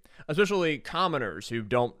democracy, especially commoners who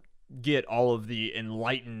don't get all of the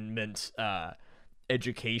Enlightenment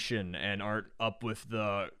education and aren't up with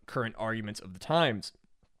the current arguments of the times.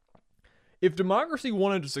 If democracy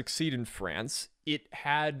wanted to succeed in France, it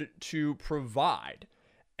had to provide,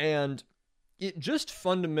 and it just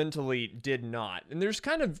fundamentally did not. And there's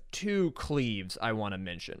kind of two cleaves I want to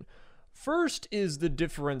mention. First is the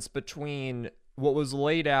difference between what was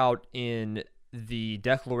laid out in the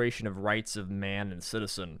Declaration of Rights of Man and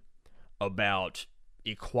Citizen about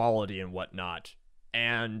equality and whatnot,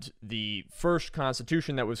 and the first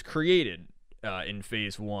constitution that was created in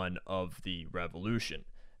phase one of the revolution,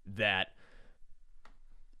 that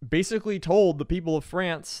basically told the people of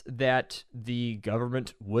France that the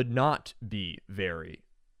government would not be very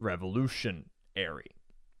revolutionary,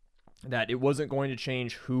 that it wasn't going to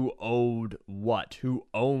change who owed what, who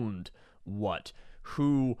owned what,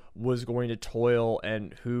 who was going to toil,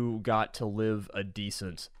 and who got to live a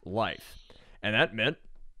decent life. And that meant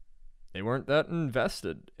they weren't that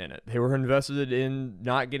invested in it. They were invested in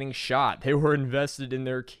not getting shot. They were invested in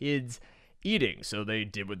their kids eating, so they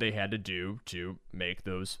did what they had to do to make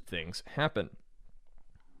those things happen.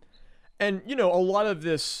 And, a lot of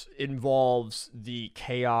this involves the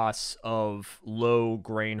chaos of low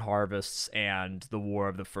grain harvests and the War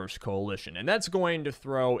of the First Coalition, and that's going to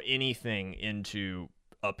throw anything into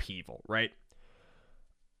upheaval, right?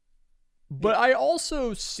 But I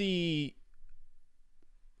also see,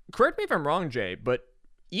 correct me if I'm wrong, Jay, but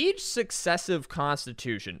each successive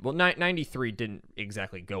constitution, well, 93 didn't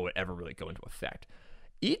exactly ever really go into effect.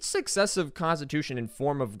 Each successive constitution and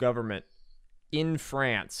form of government in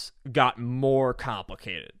France got more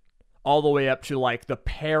complicated, all the way up to like the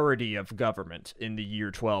parody of government in the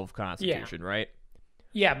Year 12 Constitution, right?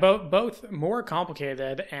 Yeah, both more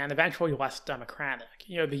complicated and eventually less democratic.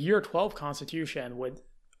 The Year 12 Constitution would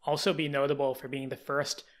also be notable for being the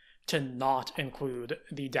first to not include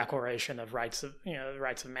the Declaration of Rights of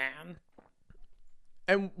Man.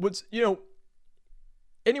 And what's,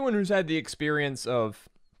 anyone who's had the experience of,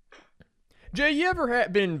 Jay, you ever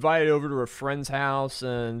been invited over to a friend's house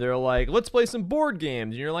and they're like, let's play some board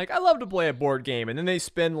games? And you're like, I love to play a board game. And then they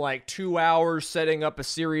spend like 2 hours setting up a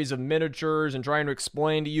series of miniatures and trying to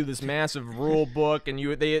explain to you this massive rule book. And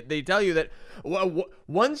they tell you that, well,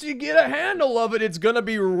 once you get a handle of it, it's going to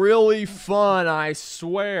be really fun, I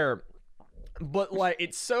swear. But like,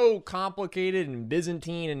 it's so complicated and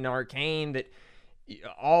Byzantine and arcane that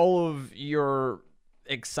all of your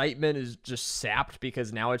excitement is just sapped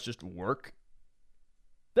because now it's just work.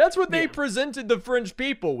 That's what they presented the French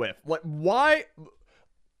people with. Like, why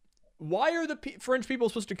are the French people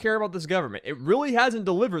supposed to care about this government? It really hasn't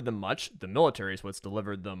delivered them much. The military is what's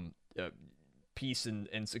delivered them peace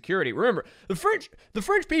and security. Remember, the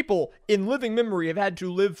French people in living memory have had to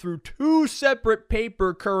live through 2 separate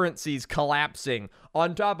paper currencies collapsing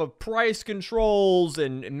on top of price controls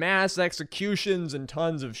and mass executions and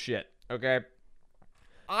tons of shit, okay?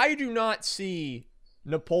 I do not see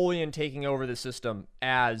Napoleon taking over the system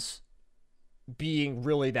as being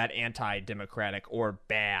really that anti-democratic or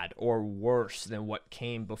bad or worse than what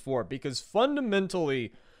came before, because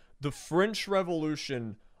fundamentally the French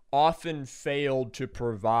Revolution often failed to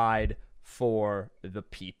provide for the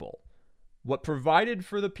people. What provided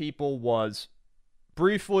for the people was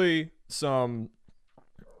briefly some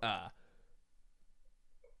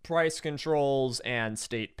price controls and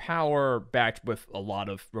state power backed with a lot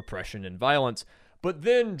of repression and violence, but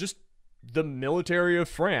then just the military of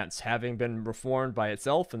France having been reformed by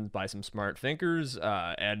itself and by some smart thinkers,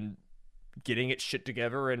 and getting its shit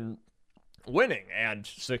together and winning and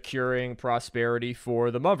securing prosperity for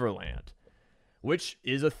the motherland, which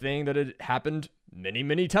is a thing that had happened many,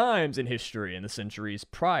 many times in history in the centuries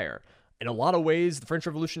prior. In a lot of ways, the French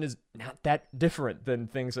Revolution is not that different than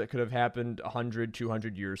things that could have happened 100,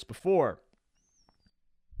 200 years before.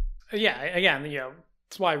 Yeah, again,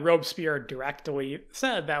 that's why Robespierre directly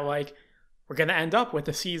said that, like, we're going to end up with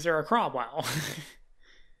a Caesar or Cromwell.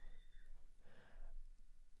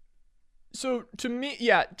 So to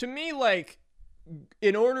me, like,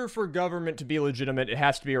 in order for government to be legitimate, it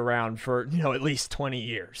has to be around for, at least 20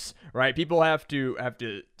 years, right? People have to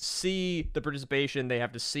see the participation. They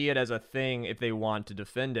have to see it as a thing if they want to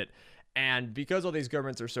defend it. And because all these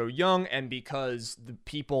governments are so young, and because the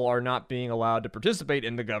people are not being allowed to participate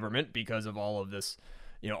in the government because of all of this,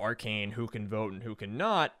 arcane who can vote and who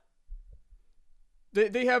cannot,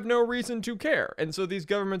 they have no reason to care. And so these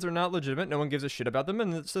governments are not legitimate. No one gives a shit about them.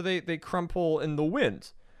 And so they crumple in the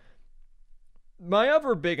wind. My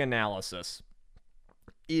other big analysis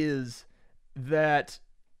is that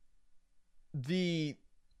the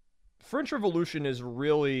French Revolution is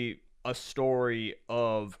really a story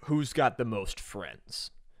of who's got the most friends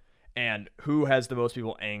and who has the most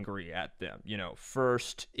people angry at them.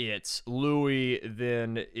 First it's Louis,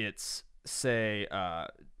 then it's, say,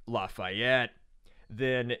 Lafayette,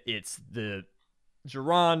 then it's the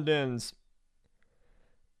Girondins.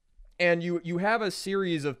 And you have a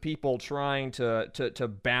series of people trying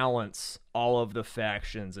to balance all of the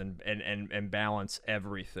factions and balance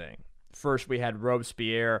everything. First, we had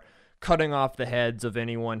Robespierre cutting off the heads of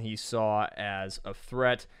anyone he saw as a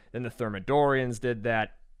threat. Then the Thermidorians did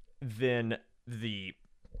that. Then the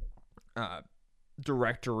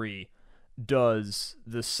Directory does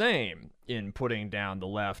the same in putting down the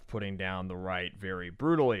left, putting down the right very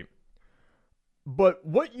brutally. But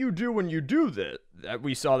what you do when you do that,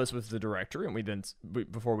 we saw this with the Directory, and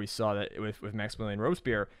before we saw that with Maximilien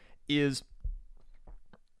Robespierre, is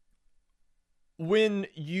when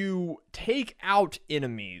you take out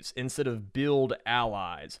enemies instead of build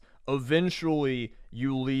allies, eventually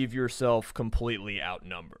you leave yourself completely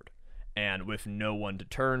outnumbered and with no one to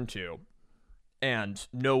turn to, and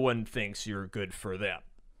no one thinks you're good for them.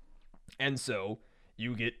 And so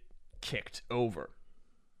you get kicked over.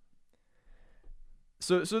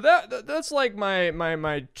 So that's like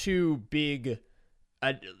my two big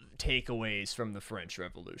takeaways from the French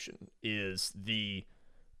Revolution is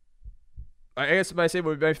I guess if I say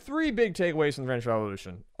my three big takeaways from the French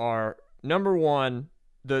Revolution are, number one,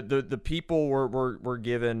 the people were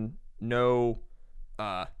given no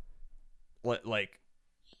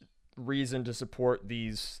reason to support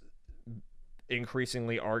these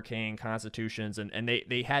increasingly arcane constitutions, and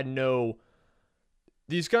they had no.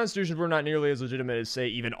 These constitutions were not nearly as legitimate as, say,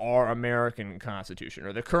 even our American Constitution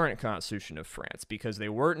or the current Constitution of France, because they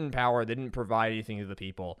weren't in power, they didn't provide anything to the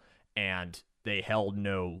people, and they held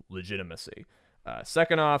no legitimacy.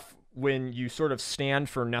 Second off, when you sort of stand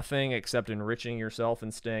for nothing except enriching yourself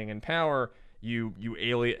and staying in power, you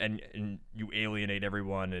alienate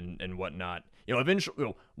everyone and whatnot.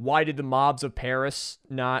 Eventually, why did the mobs of Paris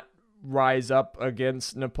not rise up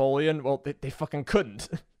against Napoleon? Well, they fucking couldn't.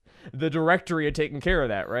 The Directory had taken care of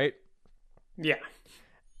that, right? Yeah.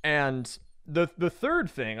 And the third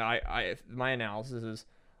thing, my analysis is,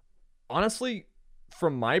 honestly,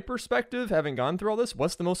 from my perspective, having gone through all this,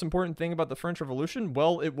 what's the most important thing about the French Revolution?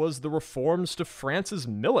 Well, it was the reforms to France's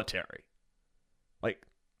military.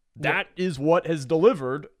 That is what has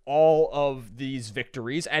delivered all of these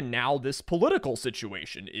victories, and now this political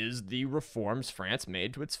situation is the reforms France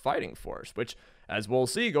made to its fighting force, which, as we'll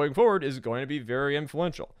see going forward, is going to be very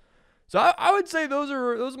influential. So I would say those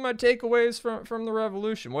are my takeaways from the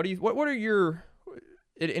revolution. What are your,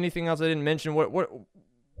 anything else I didn't mention?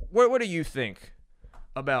 What do you think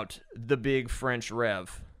about the big French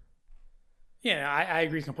Rev? Yeah, I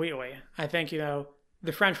agree completely. I think,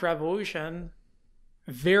 the French Revolution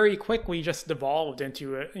very quickly just devolved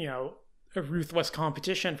into a ruthless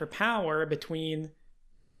competition for power between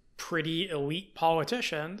pretty elite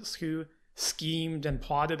politicians who schemed and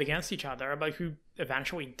plotted against each other, but who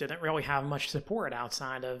eventually didn't really have much support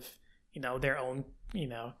outside of, their own,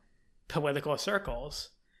 political circles.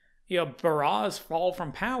 Barras's fall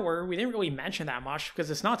from power, we didn't really mention that much because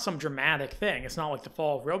it's not some dramatic thing. It's not like the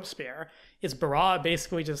fall of Robespierre. It's Barras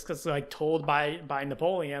basically just gets told by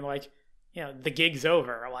Napoleon, the gig's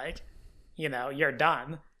over, you're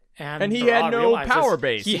done. And he Barras had no power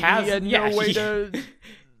base. He had no way to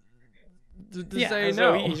say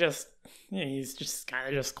no. So he's just kind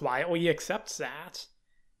of just quietly accepts that.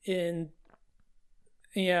 in,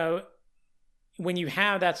 you know, when you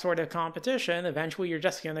have that sort of competition, eventually you're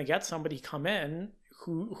just going to get somebody come in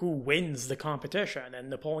who wins the competition. And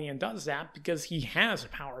Napoleon does that because he has a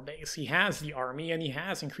power base, he has the army, and he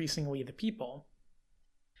has increasingly the people.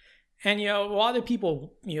 And, a lot of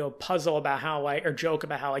people, puzzle about how, or joke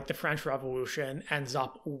about how, the French Revolution ends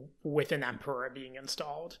up with an emperor being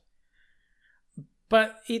installed.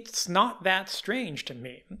 But it's not that strange to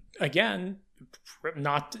me. Again,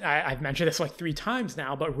 I've mentioned this 3 times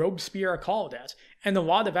now, but Robespierre called it. And a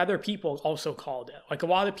lot of other people also called it. A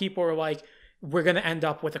lot of people are like, we're going to end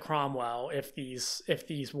up with a Cromwell if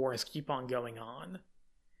these wars keep on going on.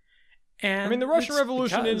 And the Russian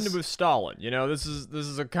Revolution ended with Stalin. This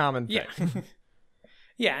is a common thing. Yeah.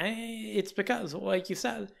 Yeah, it's because, like you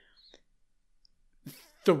said,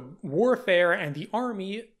 the warfare and the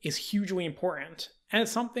army is hugely important. And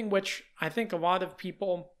it's something which I think a lot of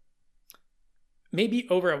people maybe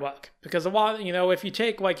overlook. Because a lot, if you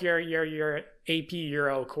take your AP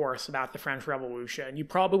Euro course about the French Revolution, you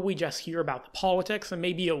probably just hear about the politics and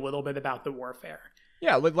maybe a little bit about the warfare.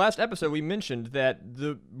 Yeah, last episode we mentioned that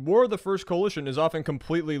the War of the First Coalition is often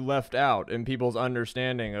completely left out in people's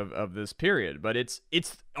understanding of this period, but it's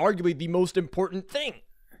arguably the most important thing.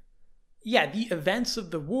 Yeah, the events of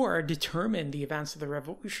the war determine the events of the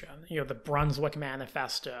revolution. The Brunswick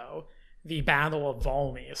Manifesto, the Battle of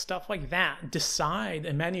Valmy, stuff like that decide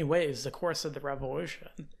in many ways the course of the revolution.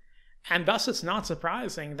 And thus it's not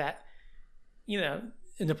surprising that,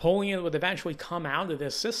 Napoleon would eventually come out of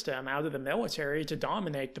this system, out of the military, to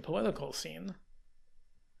dominate the political scene.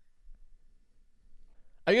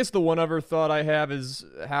 I guess the one other thought I have is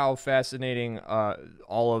how fascinating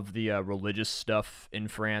all of the religious stuff in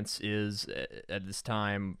France is at this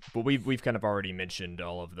time. But we've kind of already mentioned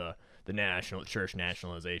all of the national church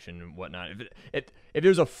nationalization and whatnot. If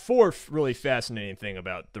there's a fourth really fascinating thing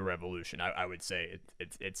about the revolution, I would say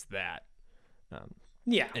it's that.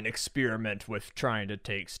 Yeah. An experiment with trying to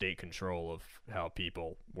take state control of how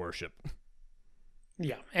people worship.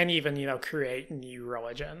 Yeah, and even, create new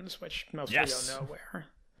religions, which most people don't know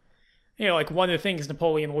where. One of the things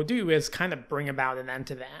Napoleon will do is kind of bring about an end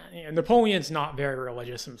to that. Napoleon's not very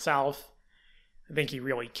religious himself. I think he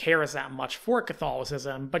really cares that much for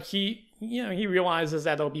Catholicism, but he realizes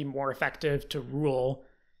that it'll be more effective to rule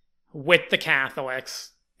with the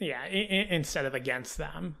Catholics, instead of against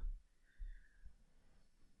them.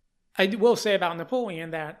 I will say about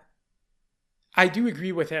Napoleon that I do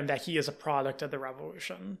agree with him that he is a product of the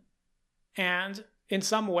revolution. And in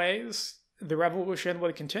some ways, the revolution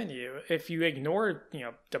would continue if you ignore,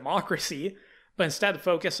 democracy, but instead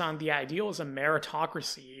focus on the ideals of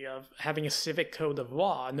meritocracy, of having a civic code of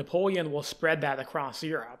law. Napoleon will spread that across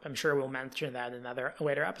Europe. I'm sure we'll mention that in other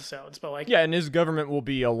later episodes. But and his government will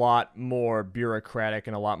be a lot more bureaucratic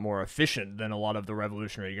and a lot more efficient than a lot of the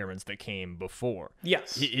revolutionary governments that came before.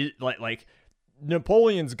 Yes.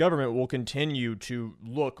 Napoleon's government will continue to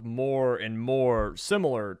look more and more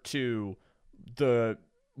similar to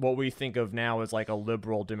what we think of now as a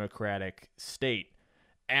liberal democratic state.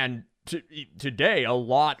 And today, a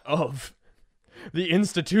lot of the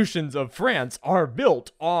institutions of France are built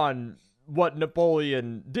on what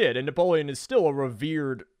Napoleon did. And Napoleon is still a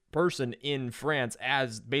revered person in France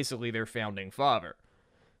as basically their founding father.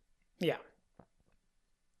 Yeah.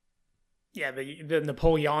 Yeah, the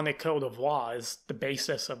Napoleonic Code of Law is the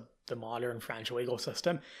basis of the modern French legal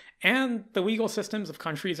system and the legal systems of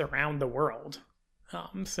countries around the world.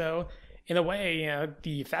 So, in a way,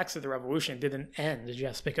 the effects of the revolution didn't end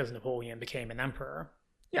just because Napoleon became an emperor.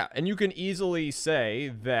 Yeah, and you can easily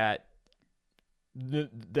say that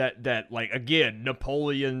again,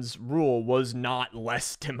 Napoleon's rule was not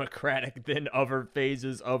less democratic than other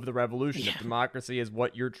phases of the revolution. Yeah. If democracy is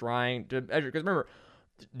what you're trying to measure, because remember,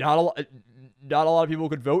 not a lot of people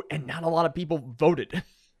could vote, and not a lot of people voted.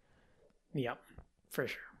 Yep, for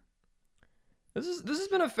sure. This has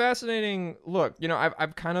been a fascinating look.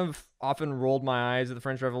 I've kind of often rolled my eyes at the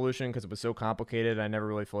French Revolution because it was so complicated. I never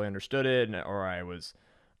really fully understood it, or I was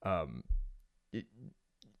thought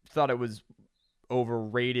it was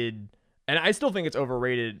overrated. And I still think it's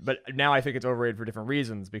overrated, but now I think it's overrated for different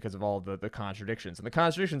reasons because of all the contradictions. And the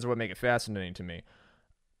contradictions are what make it fascinating to me.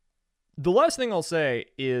 The last thing I'll say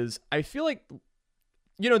is I feel like,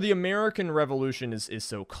 the American Revolution is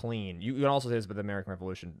so clean. You can also say this about the American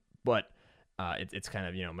Revolution, but it's kind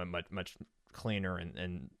of, much cleaner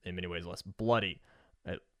and in many ways less bloody.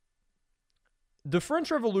 The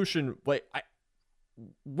French Revolution,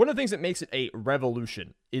 one of the things that makes it a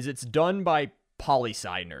revolution is it's done by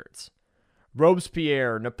poli-sci nerds.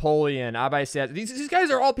 Robespierre, Napoleon, Abbaye, these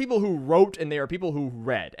guys are all people who wrote and they are people who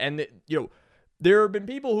read. And, there have been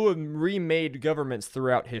people who have remade governments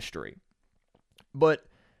throughout history, but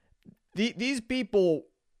these people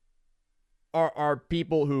are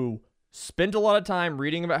people who spent a lot of time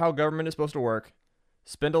reading about how government is supposed to work,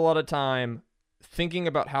 spent a lot of time thinking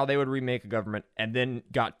about how they would remake a government, and then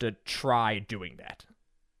got to try doing that.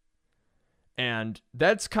 And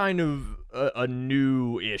that's kind of a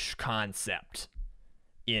new-ish concept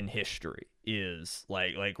in history, is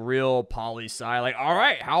like real poli-sci. Like, all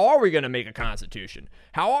right, how are we going to make a constitution?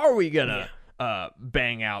 How are we going to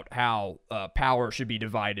bang out how power should be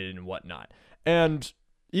divided and whatnot? And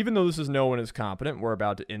even though this is No One Is Competent, we're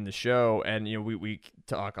about to end the show, and we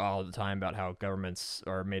talk all the time about how governments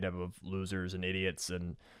are made up of losers and idiots,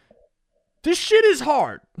 and this shit is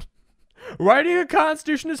hard. Writing a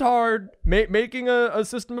constitution is hard. Making a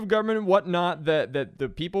system of government and whatnot that the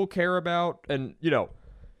people care about, and if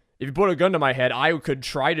you put a gun to my head, I could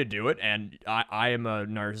try to do it, and I am a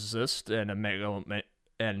narcissist and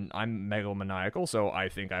I'm megalomaniacal, so I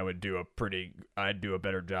think I'd do a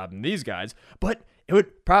better job than these guys, but it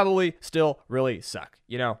would probably still really suck.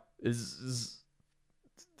 There's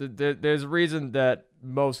a reason that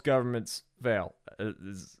most governments fail,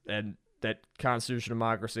 and that constitutional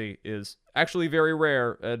democracy is actually very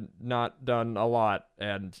rare and not done a lot,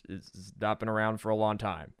 and it's not been around for a long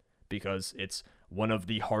time, because it's one of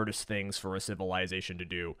the hardest things for a civilization to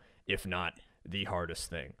do, if not the hardest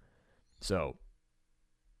thing. So,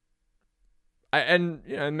 in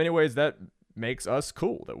many ways, that makes us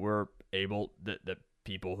cool, that we're able, that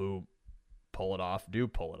people who pull it off do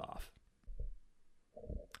pull it off.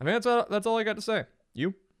 I mean, that's all I got to say.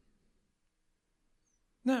 You?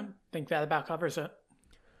 No, I think that about covers it.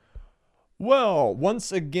 Well,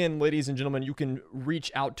 once again, ladies and gentlemen, you can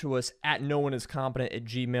reach out to us at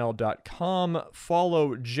nooneiscompetent@gmail.com.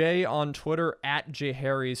 Follow Jay on Twitter at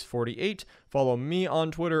jharrys48. Follow me on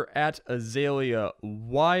Twitter at Azalea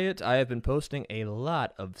Wyatt. I have been posting a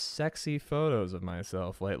lot of sexy photos of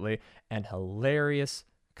myself lately and hilarious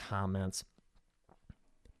comments.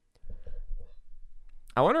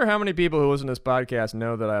 I wonder how many people who listen to this podcast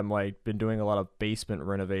know that I'm been doing a lot of basement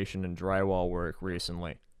renovation and drywall work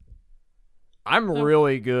recently. I'm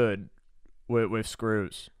really good with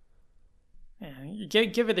screws. Yeah,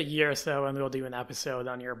 give it a year or so, and we'll do an episode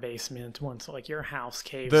on your basement once your house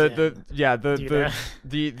caves in.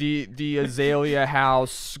 The Azalea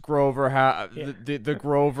house, Grover house, the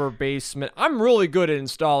Grover basement. I'm really good at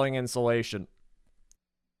installing insulation.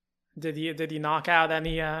 Did you knock out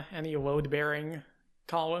any load bearing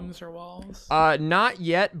columns or walls? Not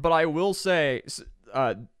yet, but I will say,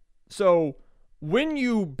 so when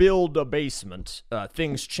you build a basement,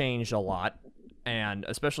 things change a lot, and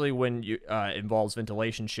especially when you involves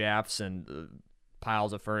ventilation shafts and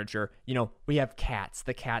piles of furniture. We have cats.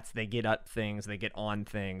 The cats, they get up things, they get on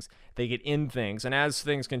things, they get in things, and as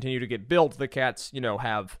things continue to get built, the cats,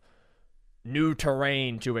 have new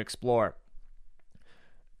terrain to explore.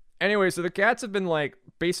 Anyway, so the cats have been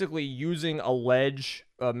basically using a ledge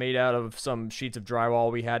made out of some sheets of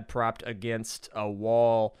drywall we had propped against a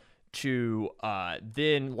wall to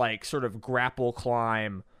then sort of grapple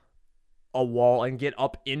climb a wall and get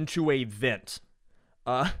up into a vent.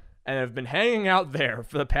 And have been hanging out there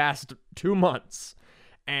for the past 2 months.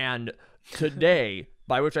 And today,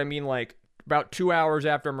 by which I mean about 2 hours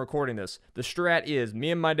after I'm recording this, the strat is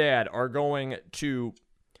me and my dad are going to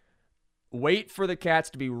wait for the cats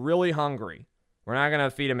to be really hungry. We're not going to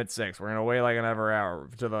feed them at 6. We're going to wait another hour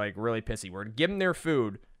to they're really pissy. We're going to give them their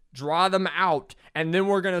food, draw them out, and then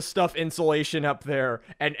we're going to stuff insulation up there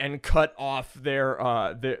and cut off their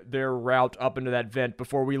route up into that vent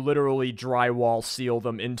before we literally drywall seal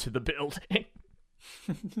them into the building.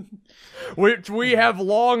 Which we have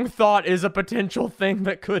long thought is a potential thing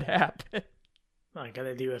that could happen. I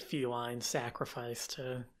gotta do a feline sacrifice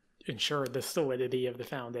to ensure the solidity of the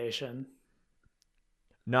foundation.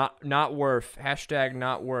 Not worth. Hashtag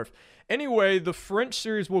not worth. Anyway, the French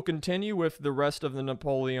series will continue with the rest of the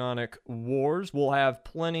Napoleonic Wars. We'll have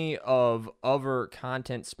plenty of other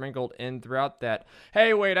content sprinkled in throughout that.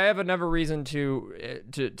 Hey, wait, I have another reason to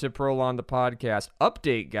prolong the podcast.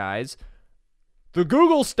 Update, guys. The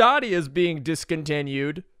Google Stadia is being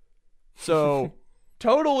discontinued. So,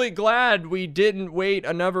 totally glad we didn't wait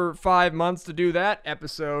another 5 months to do that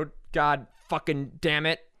episode. God fucking damn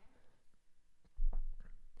it.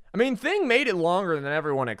 I mean, Thing made it longer than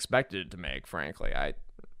everyone expected it to make, frankly.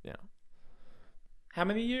 How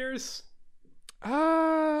many years?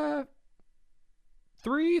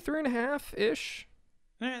 3.5-ish.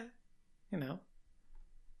 It's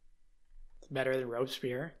better than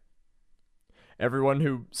Robespierre. Everyone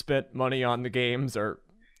who spent money on the games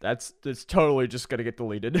that's totally just gonna get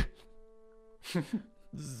deleted.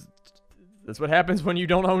 That's what happens when you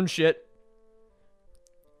don't own shit.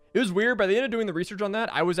 It was weird. By the end of doing the research on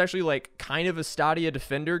that, I was actually like kind of a Stadia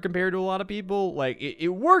defender compared to a lot of people. Like it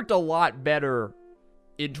worked a lot better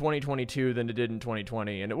in 2022 than it did in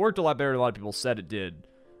 2020, and it worked a lot better than a lot of people said it did.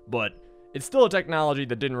 But it's still a technology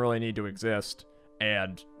that didn't really need to exist.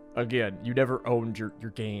 And again, you never owned your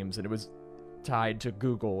games, and it was tied to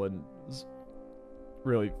Google, and it was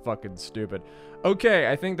really fucking stupid.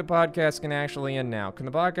 Okay, I think the podcast can actually end now. Can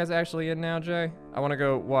the podcast actually end now, Jay? I want to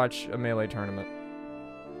go watch a Melee tournament.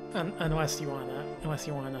 Unless you want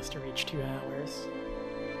us to reach 2 hours.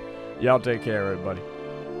 Y'all take care, everybody.